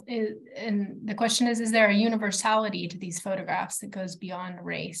 And the question is there a universality to these photographs that goes beyond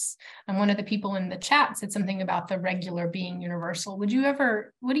race? And one of the people in the chat said something about the regular being universal. What do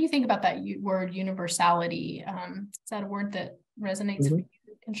you think about that word universality? Is that a word that resonates with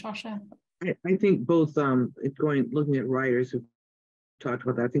you, Kinshasha? I think both, looking at writers who talked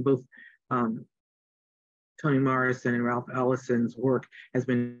about that, I think both Toni Morrison and Ralph Ellison's work has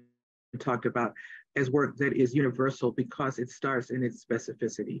been talked about as work that is universal because it starts in its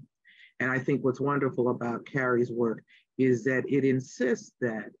specificity. And I think what's wonderful about Carrie's work is that it insists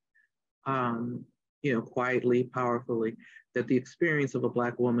that, quietly, powerfully, that the experience of a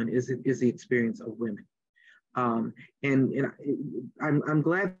Black woman is the experience of women. I'm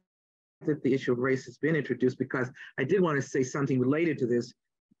glad that the issue of race has been introduced because I did want to say something related to this.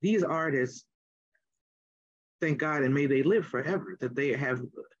 These artists, thank God, and may they live forever, that they have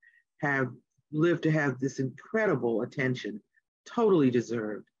lived to have this incredible attention, totally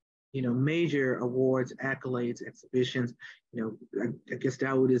deserved, major awards, accolades, exhibitions. I guess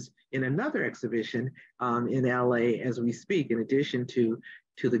Dawoud is in another exhibition in LA as we speak, in addition to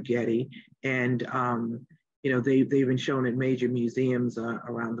the Getty. And they've been shown at major museums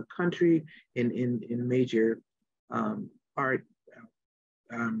around the country, in major art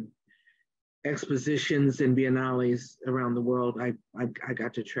expositions and biennales around the world. I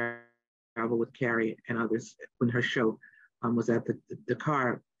got to travel with Carrie and others when her show was at the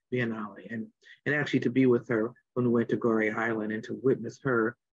Dakar Biennale, and actually to be with her when we went to Gorée Island and to witness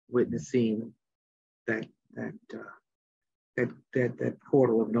her witnessing that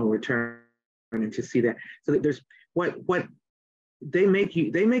portal of no return, and to see that. So that there's what they make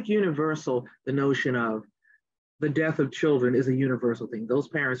universal the notion of the death of children is a universal thing. Those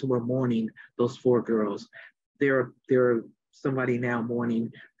parents who are mourning those 4 girls, there are somebody now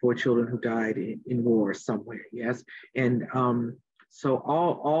mourning for children who died in war somewhere, yes? And so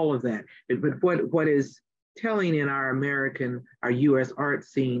all of that. But what is telling in our US art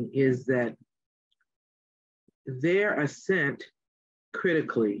scene is that their ascent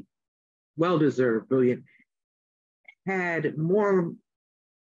critically, well-deserved, brilliant, had more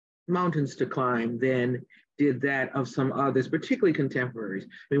mountains to climb than did that of some others, particularly contemporaries.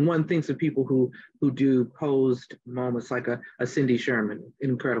 I mean, one thinks of people who do posed moments like a Cindy Sherman,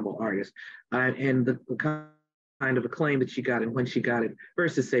 incredible artist, and the kind of acclaim that she got and when she got it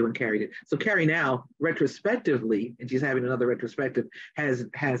versus say when Carrie did. So Carrie now, retrospectively, and she's having another retrospective, has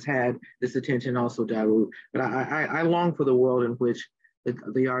had this attention also, Dawoud. But I long for the world in which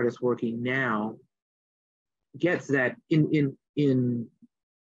the artist working now gets that in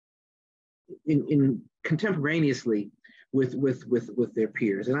contemporaneously with their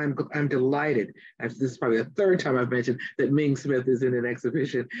peers. And I'm delighted, this is probably the 3rd time I've mentioned that Ming Smith is in an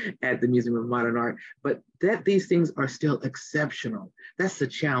exhibition at the Museum of Modern Art, but that these things are still exceptional. That's the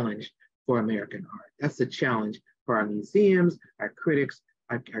challenge for American art. That's the challenge for our museums, our critics,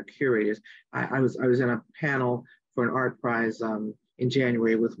 our curators. I was in a panel for an art prize in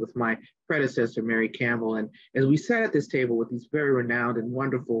January with my predecessor, Mary Campbell. And as we sat at this table with these very renowned and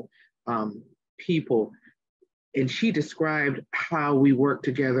wonderful people, and she described how we worked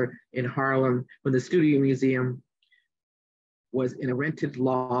together in Harlem when the Studio Museum was in a rented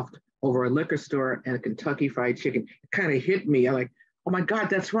loft over a liquor store and a Kentucky Fried Chicken. It kind of hit me. I'm like, oh my God,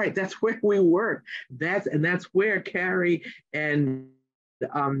 that's right. That's where we work. That's where Carrie and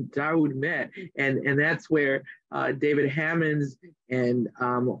Dawoud met, and that's where David Hammonds and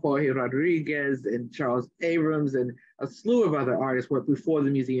Jorge Rodriguez and Charles Abrams and a slew of other artists worked before the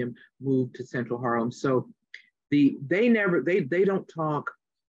museum moved to Central Harlem. So they don't talk.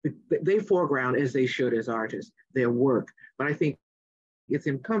 They foreground as they should as artists their work, but I think it's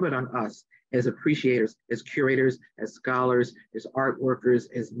incumbent on us as appreciators, as curators, as scholars, as art workers,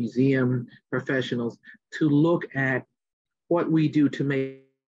 as museum professionals to look at what we do to make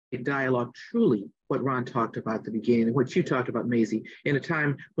dialogue truly what Ron talked about at the beginning and what you talked about, Mazie, in a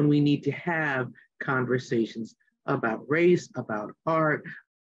time when we need to have conversations about race, about art,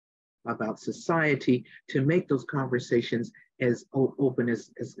 about society, to make those conversations as open as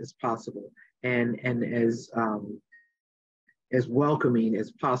possible and as welcoming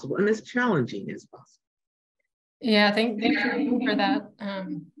as possible and as challenging as possible. Yeah, thank you for that.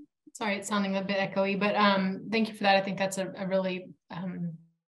 Sorry, it's sounding a bit echoey, but thank you for that. I think that's a really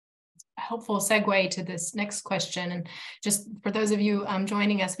helpful segue to this next question. And just for those of you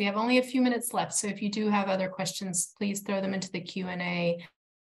joining us, we have only a few minutes left. So if you do have other questions, please throw them into the Q&A.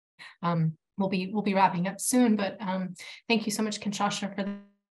 We'll be wrapping up soon, but thank you so much, Kinshasha, for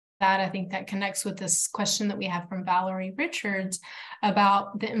that. I think that connects with this question that we have from Valerie Richards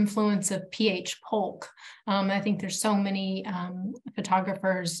about the influence of P.H. Polk. I think there's so many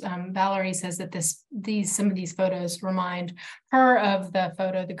photographers. Valerie says that some of these photos remind her of the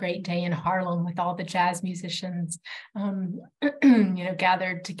photo, The Great Day in Harlem, with all the jazz musicians,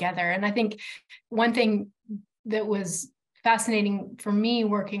 gathered together. And I think one thing that was fascinating for me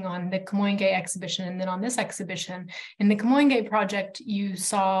working on the Kamoinge exhibition and then on this exhibition. In the Kamoinge project, you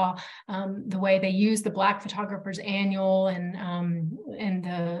saw the way they used the Black Photographers Annual and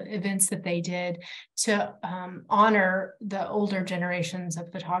the events that they did to honor the older generations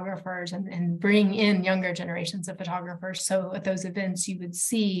of photographers and bring in younger generations of photographers. So at those events, you would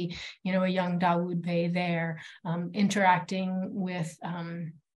see, a young Dawoud Bey there interacting with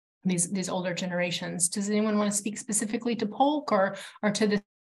these older generations. Does anyone want to speak specifically to Polk or to this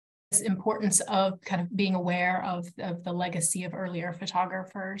importance of kind of being aware of the legacy of earlier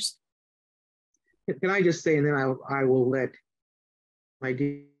photographers? Can I just say, and then I will let my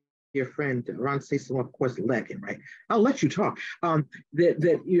dear friend Ron say some, of course, Leggin, right? I'll let you talk. One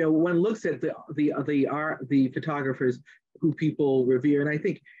looks at the photographers who people revere, and I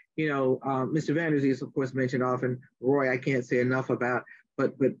think Mr. Vanderzee is of course mentioned often. Roy, I can't say enough about.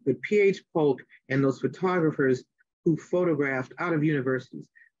 But P.H. Polk and those photographers who photographed out of universities,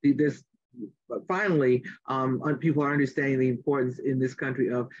 finally, people are understanding the importance in this country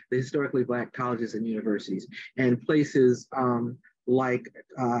of the historically Black colleges and universities and places like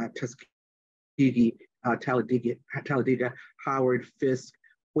Tuskegee, Talladega, Howard, Fisk,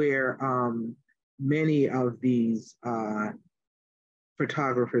 where many of these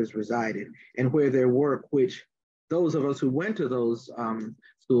photographers resided and where their work, which those of us who went to those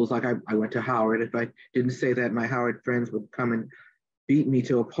schools, like I went to Howard. If I didn't say that, my Howard friends would come and beat me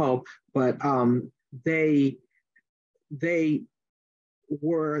to a pulp. But they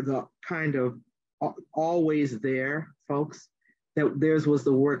were the kind of always there folks. That theirs was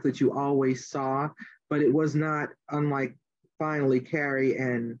the work that you always saw, but it was not unlike finally Carrie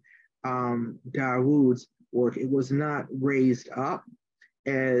and Dawoud's work. It was not raised up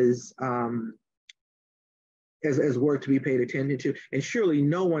as work to be paid attention to. And surely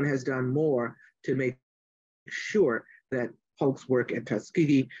no one has done more to make sure that Polk's work at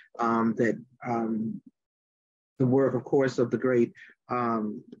Tuskegee, the work, of course, of the great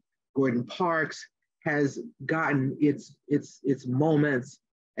Gordon Parks has gotten its moments,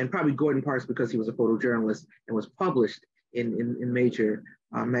 and probably Gordon Parks because he was a photojournalist and was published in major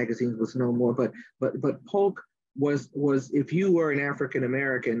magazines was no more. But Polk was, if you were an African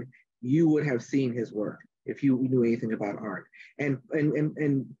American, you would have seen his work if you knew anything about art. And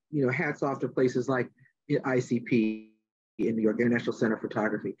hats off to places like ICP in New York, International Center for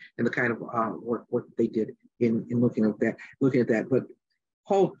Photography, and the kind of work they did in looking at that. But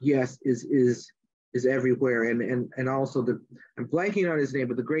Polk, yes, is everywhere, and also I'm blanking on his name,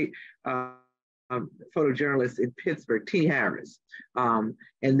 but the great photojournalist in Pittsburgh, T. Harris, and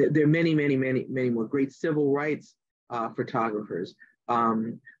there are many more great civil rights photographers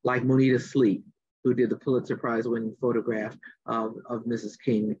like Monita Sleep, who did the Pulitzer Prize-winning photograph of Mrs.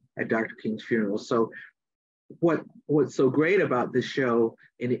 King at Dr. King's funeral. So what's so great about this show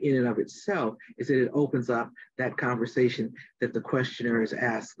in and of itself is that it opens up that conversation that the questioners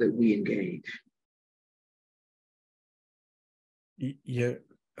ask that we engage. Yeah,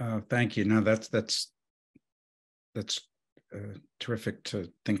 Thank you. No, that's terrific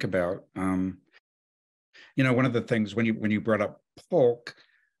to think about. You know, one of the things when you brought up Polk,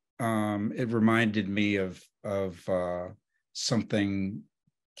 it reminded me of something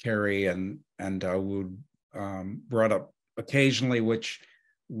Carrie and Dawoud brought up occasionally, which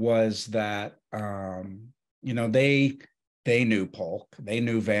was that you know, they knew Polk, they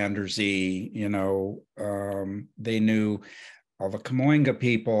knew Van der Zee, you know, they knew all the Camoinga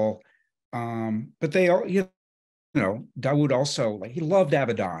people, but they all, you know, Dawoud also, like, he loved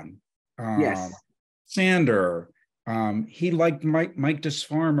Abaddon, Yes. Sander, he liked Mike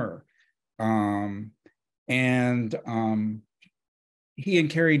Disfarmer, and he and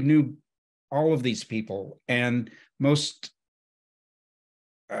Carrie knew all of these people, and most,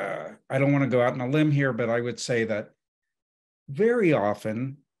 I don't want to go out on a limb here, but I would say that very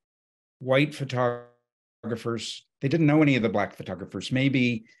often white photographers, they didn't know any of the Black photographers,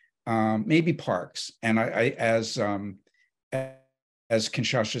 maybe Parks, and I as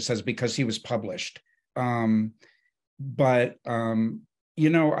Kinshasha says, because he was published. But you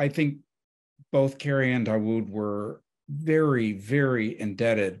know, I think both Carrie and Dawoud were very, very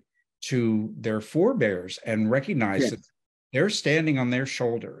indebted to their forebears and recognized that they're standing on their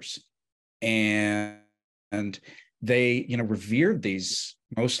shoulders, and they, you know, revered these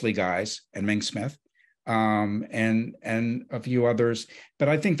mostly guys and Ming Smith, and a few others. But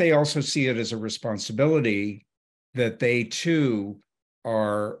I think they also see it as a responsibility that they too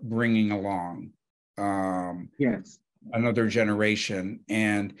are bringing along another generation.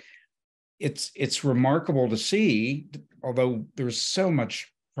 And it's remarkable to see, although there's so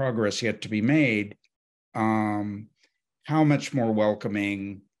much progress yet to be made, how much more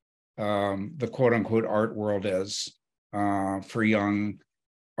welcoming the quote unquote art world is for young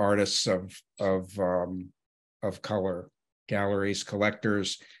artists of color, galleries,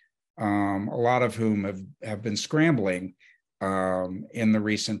 collectors, a lot of whom have been scrambling in the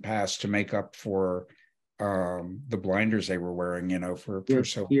recent past to make up for the blinders they were wearing, you know, for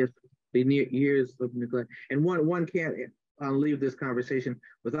so the years of neglect. And one can't leave this conversation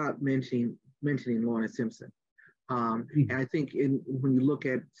without mentioning Lorna Simpson. And I think when you look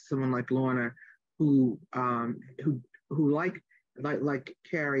at someone like Lorna, who like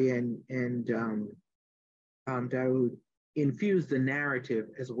Carrie and Dawoud, infused the narrative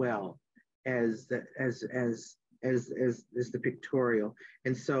as well as the pictorial.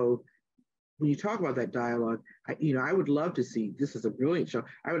 And so when you talk about that dialogue, I would love to see, this is a brilliant show,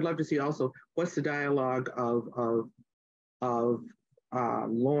 I would love to see also what's the dialogue of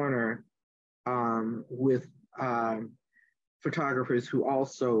Lorna with photographers who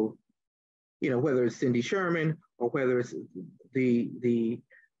also, you know, whether it's Cindy Sherman or whether it's the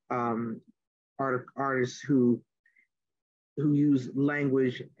artists who use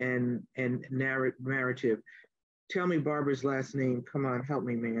language and narrative. Tell me Barbara's last name. Come on, help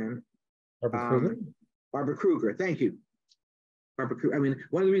me, man. Barbara Kruger? Barbara Kruger, thank you. Barbara Kruger. I mean,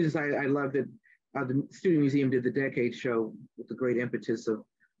 one of the reasons I love that the Studio Museum did the Decade Show with the great impetus of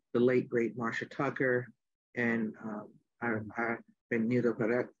the late, great Marcia Tucker and Benito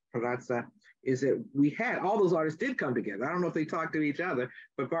Perazza, is that we had, all those artists did come together. I don't know if they talked to each other,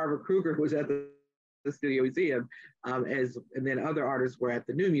 but Barbara Kruger was at the Studio Museum, and then other artists were at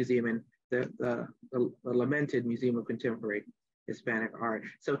the new museum and the lamented Museum of Contemporary Hispanic Art.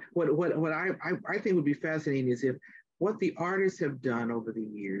 So what I think would be fascinating is if what the artists have done over the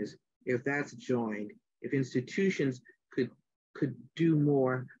years, if that's joined, if institutions could do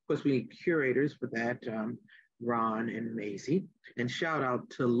more. Of course, we need curators for that, Ron and Mazie. And shout out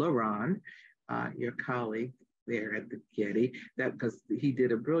to LaRon, your colleague there at the Getty, because he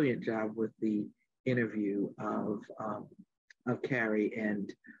did a brilliant job with the interview of Carrie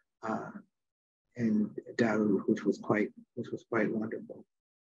and Dawoud, which was quite wonderful.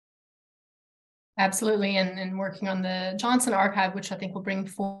 Absolutely, and working on the Johnson archive, which I think will bring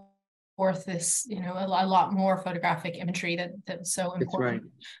forth this, you know, a lot more photographic imagery that's so important,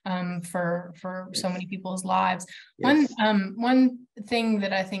 right, for so many people's lives. Yes. One thing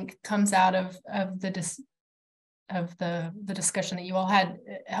that I think comes out of the discussion that you all had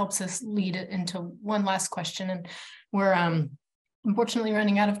helps us lead it into one last question, and we're unfortunately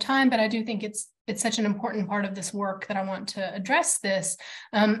running out of time, but I do think it's such an important part of this work that I want to address this,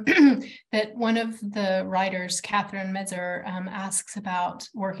 that one of the writers, Catherine Metzer, asks about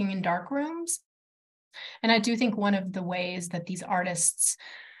working in dark rooms. And I do think one of the ways that these artists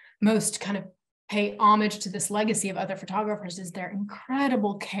most kind of pay homage to this legacy of other photographers is their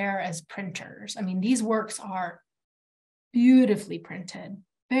incredible care as printers. I mean, these works are beautifully printed.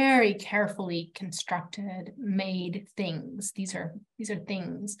 very carefully constructed, made things. These are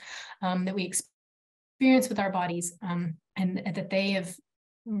things that we experience with our bodies, and that they have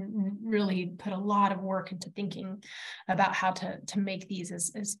really put a lot of work into thinking about how to make these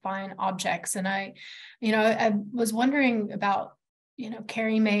as fine objects. And I was wondering about,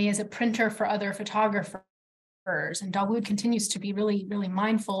 Carrie Mae as a printer for other photographers. And Dawoud continues to be really, really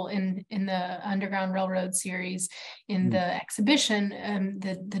mindful in the Underground Railroad series, in the exhibition.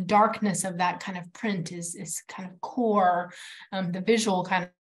 The darkness of that kind of print is kind of core. The visual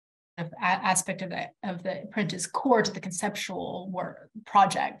kind of aspect of the print is core to the conceptual work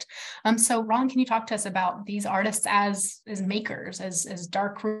project. So Ron, can you talk to us about these artists as makers, as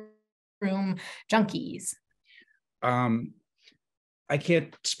dark room junkies? I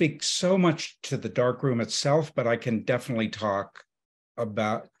can't speak so much to the darkroom itself, but I can definitely talk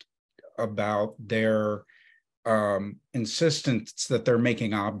about their insistence that they're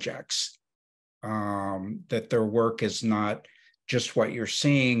making objects, that their work is not just what you're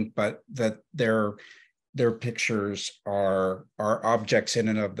seeing, but that their pictures are objects in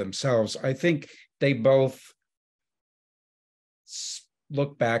and of themselves. I think they both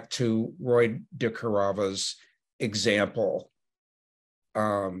look back to Roy de Carava's example.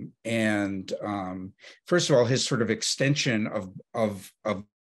 First of all, his sort of extension of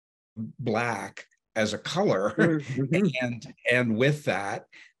black as a color, and with that,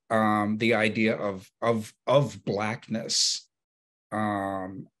 the idea of blackness,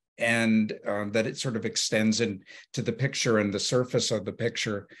 and that it sort of extends into the picture and the surface of the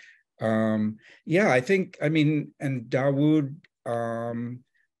picture. Yeah, and Dawoud,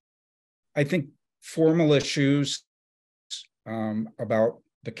 I think formal issues about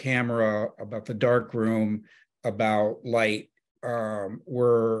the camera, about the darkroom, about light,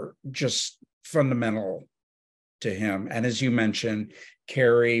 were just fundamental to him. And as you mentioned,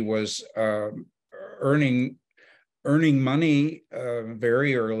 Carrie was earning money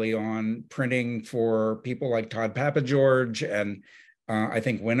very early on, printing for people like Todd Papageorge and I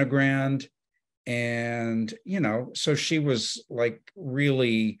think Winogrand. And, so she was like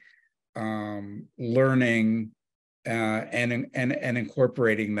really learning and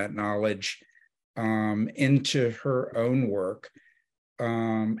incorporating that knowledge into her own work.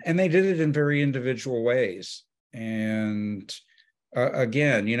 And they did it in very individual ways. And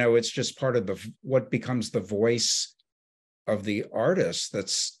again, it's just part of what becomes the voice of the artist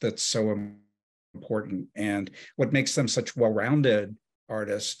that's so important. And what makes them such well-rounded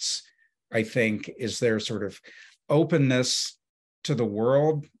artists, I think, is their sort of openness to the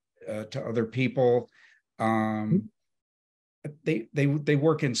world, to other people. They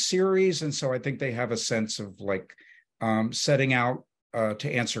work in series, and so I think they have a sense of like setting out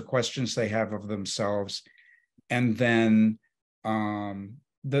to answer questions they have of themselves, and then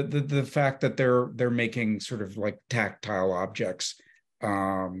the fact that they're making sort of like tactile objects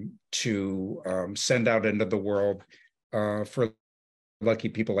to send out into the world for lucky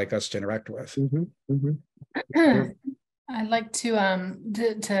people like us to interact with. I'd like to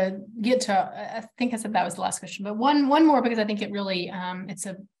get to, I think I said that was the last question, but one more, because I think it really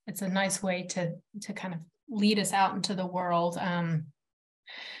it's a nice way to kind of lead us out into the world.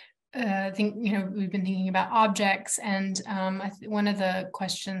 I think we've been thinking about objects, and one of the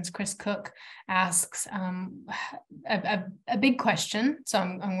questions Chris Cook asks, a big question. So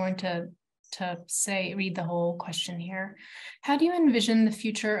I'm going to read the whole question here. How do you envision the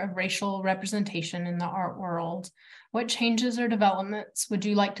future of racial representation in the art world? What changes or developments would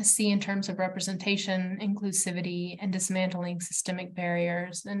you like to see in terms of representation, inclusivity, and dismantling systemic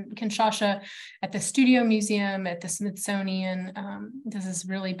barriers? And Kinshasha, at the Studio Museum, at the Smithsonian, this has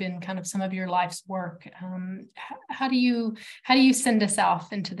really been kind of some of your life's work. How do you send us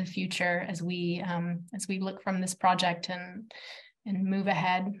off into the future as we look from this project and move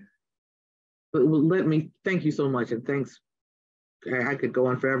ahead? Let me thank you so much, and thanks. I could go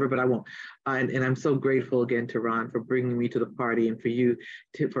on forever, but I won't. And I'm so grateful again to Ron for bringing me to the party, and for you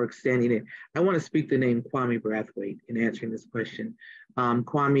for extending it. I want to speak the name Kwame Brathwaite in answering this question.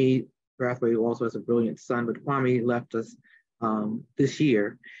 Kwame Brathwaite also has a brilliant son, but Kwame left us this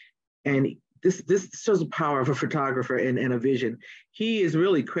year. And this shows the power of a photographer and a vision. He is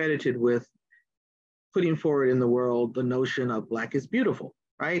really credited with putting forward in the world the notion of Black is beautiful.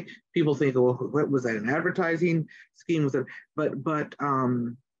 Right? People think, well, what was that, an advertising scheme? Was that? But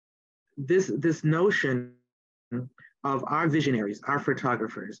this notion of our visionaries, our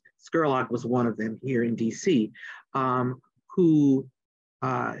photographers, Scurlock was one of them here in DC, who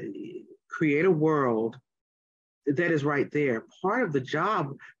create a world that is right there. Part of the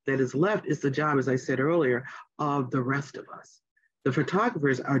job that is left is the job, as I said earlier, of the rest of us. the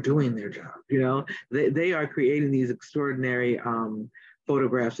photographers are doing their job. You know, they are creating these extraordinary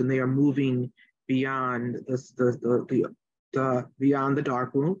photographs, and they are moving beyond beyond the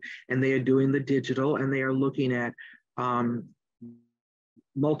dark room, and they are doing the digital, and they are looking at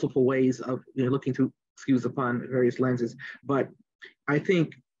multiple ways of, you know, looking through, excuse upon various lenses. But I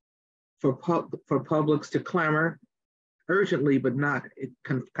think for publics to clamor urgently, but not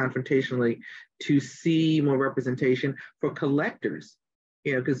confrontationally, to see more representation, for collectors,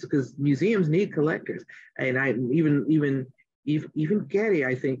 you know, because museums need collectors. And even Getty,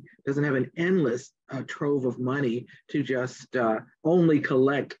 I think, doesn't have an endless trove of money to just only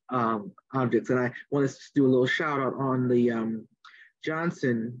collect objects. And I want to do a little shout out on the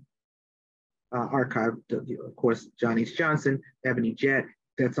Johnson archive, of course, John H. Johnson, Ebony Jett.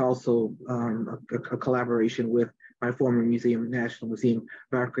 That's also a collaboration with my former museum, National Museum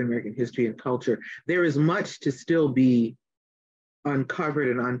of African American History and Culture. There is much to still be uncovered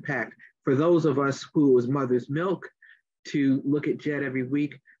and unpacked. For those of us who was mother's milk to look at Jett every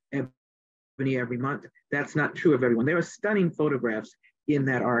week, Ebony every month, that's not true of everyone. There are stunning photographs in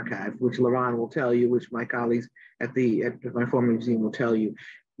that archive, which LaRon will tell you, which my colleagues at my former museum will tell you.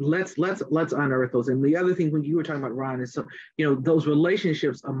 Let's unearth those. And the other thing, when you were talking about Ron, is, so, you know, those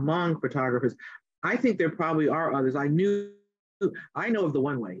relationships among photographers. I think there probably are others. I know of the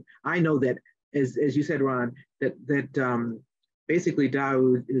one way. I know that, as you said, Ron, that basically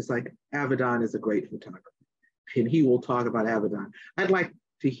Dawoud is like, Avedon is a great photographer, and he will talk about Avedon. I'd like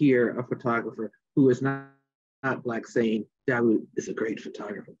to hear a photographer who is not Black saying Dawoud is a great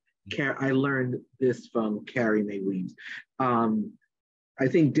photographer. I learned this from Carrie Mae Weems. I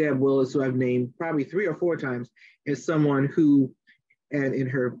think Deb Willis, who I've named probably 3 or 4 times, is someone who, and in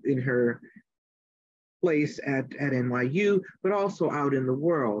her place at NYU, but also out in the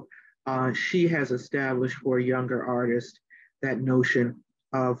world, she has established for younger artists that notion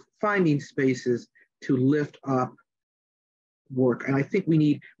of finding spaces to lift up work. And I think we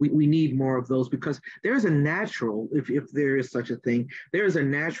need more of those, because there's a natural, if there is such a thing, there is a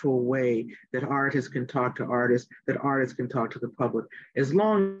natural way that artists can talk to artists, that artists can talk to the public, as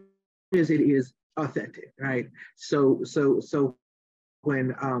long as it is authentic, right? So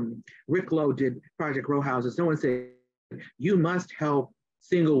when Rick Lowe did Project Row Houses, no one said, you must help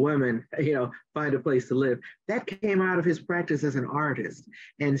single women, you know, find a place to live. That came out of his practice as an artist.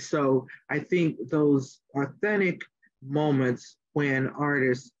 And so I think those authentic moments when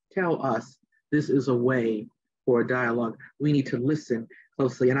artists tell us this is a way for a dialogue, we need to listen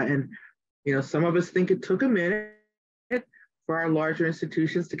closely. And you know, some of us think it took a minute for our larger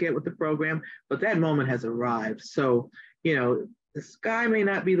institutions to get with the program, but that moment has arrived. So, you know, the sky may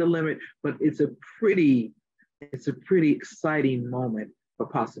not be the limit, but it's a pretty exciting moment for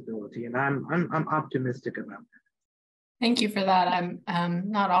possibility, and I'm optimistic about it. Thank you for that.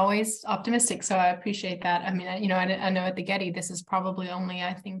 I'm not always optimistic, so I appreciate that. I mean, you know, I know at the Getty, this is probably only,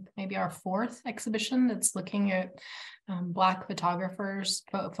 I think, maybe our 4th exhibition that's looking at Black photographers,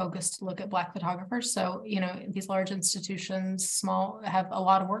 focused to look at Black photographers. So, you know, these large institutions, have a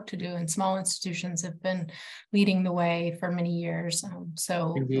lot of work to do, and small institutions have been leading the way for many years.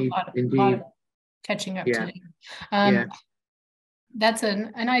 So Indeed, a lot of catching up to do. That's a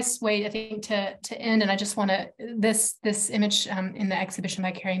nice way, I think, to end. And I just want to, this image in the exhibition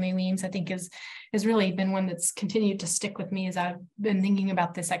by Carrie Mae Weems, I think has really been one that's continued to stick with me as I've been thinking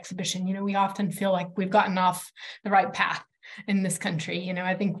about this exhibition. You know, we often feel like we've gotten off the right path in this country. You know,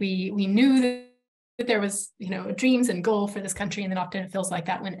 I think we knew that there was, you know, dreams and goal for this country, and then often it feels like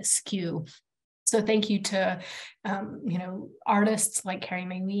that went askew. So thank you to, you know, artists like Carrie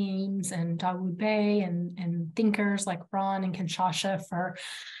Mae Weems and Dawoud Bey and thinkers like Ron and Kinshasha for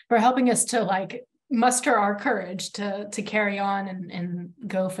helping us to like muster our courage to carry on and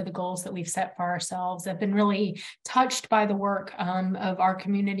go for the goals that we've set for ourselves. I've been really touched by the work of our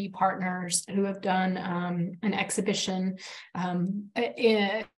community partners who have done an exhibition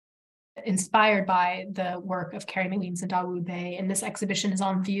inspired by the work of Carrie Mae Weems and Dawoud Bey. And this exhibition is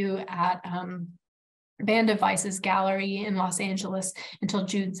on view at Band of Vice's gallery in Los Angeles until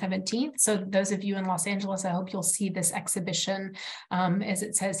June 17th. So those of you in Los Angeles, I hope you'll see this exhibition. As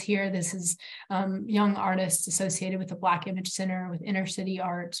it says here, this is young artists associated with the Black Image Center, with Inner City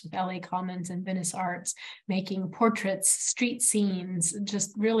Arts, with LA Commons and Venice Arts, making portraits, street scenes,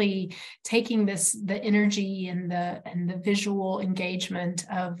 just really taking the energy and the visual engagement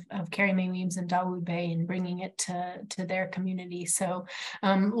of Carrie Mae Weems and Dawoud Bey and bringing it to their community. So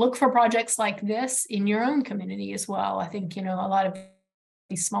look for projects like this in your own community as well. I think, you know, a lot of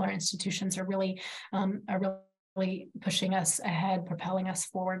these smaller institutions are really pushing us ahead, propelling us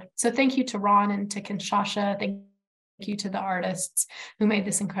forward. So thank you to Ron and to Kinshasha. Thank you to the artists who made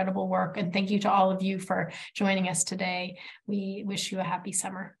this incredible work. And thank you to all of you for joining us today. We wish you a happy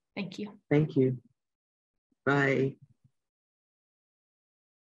summer. Thank you. Thank you. Bye.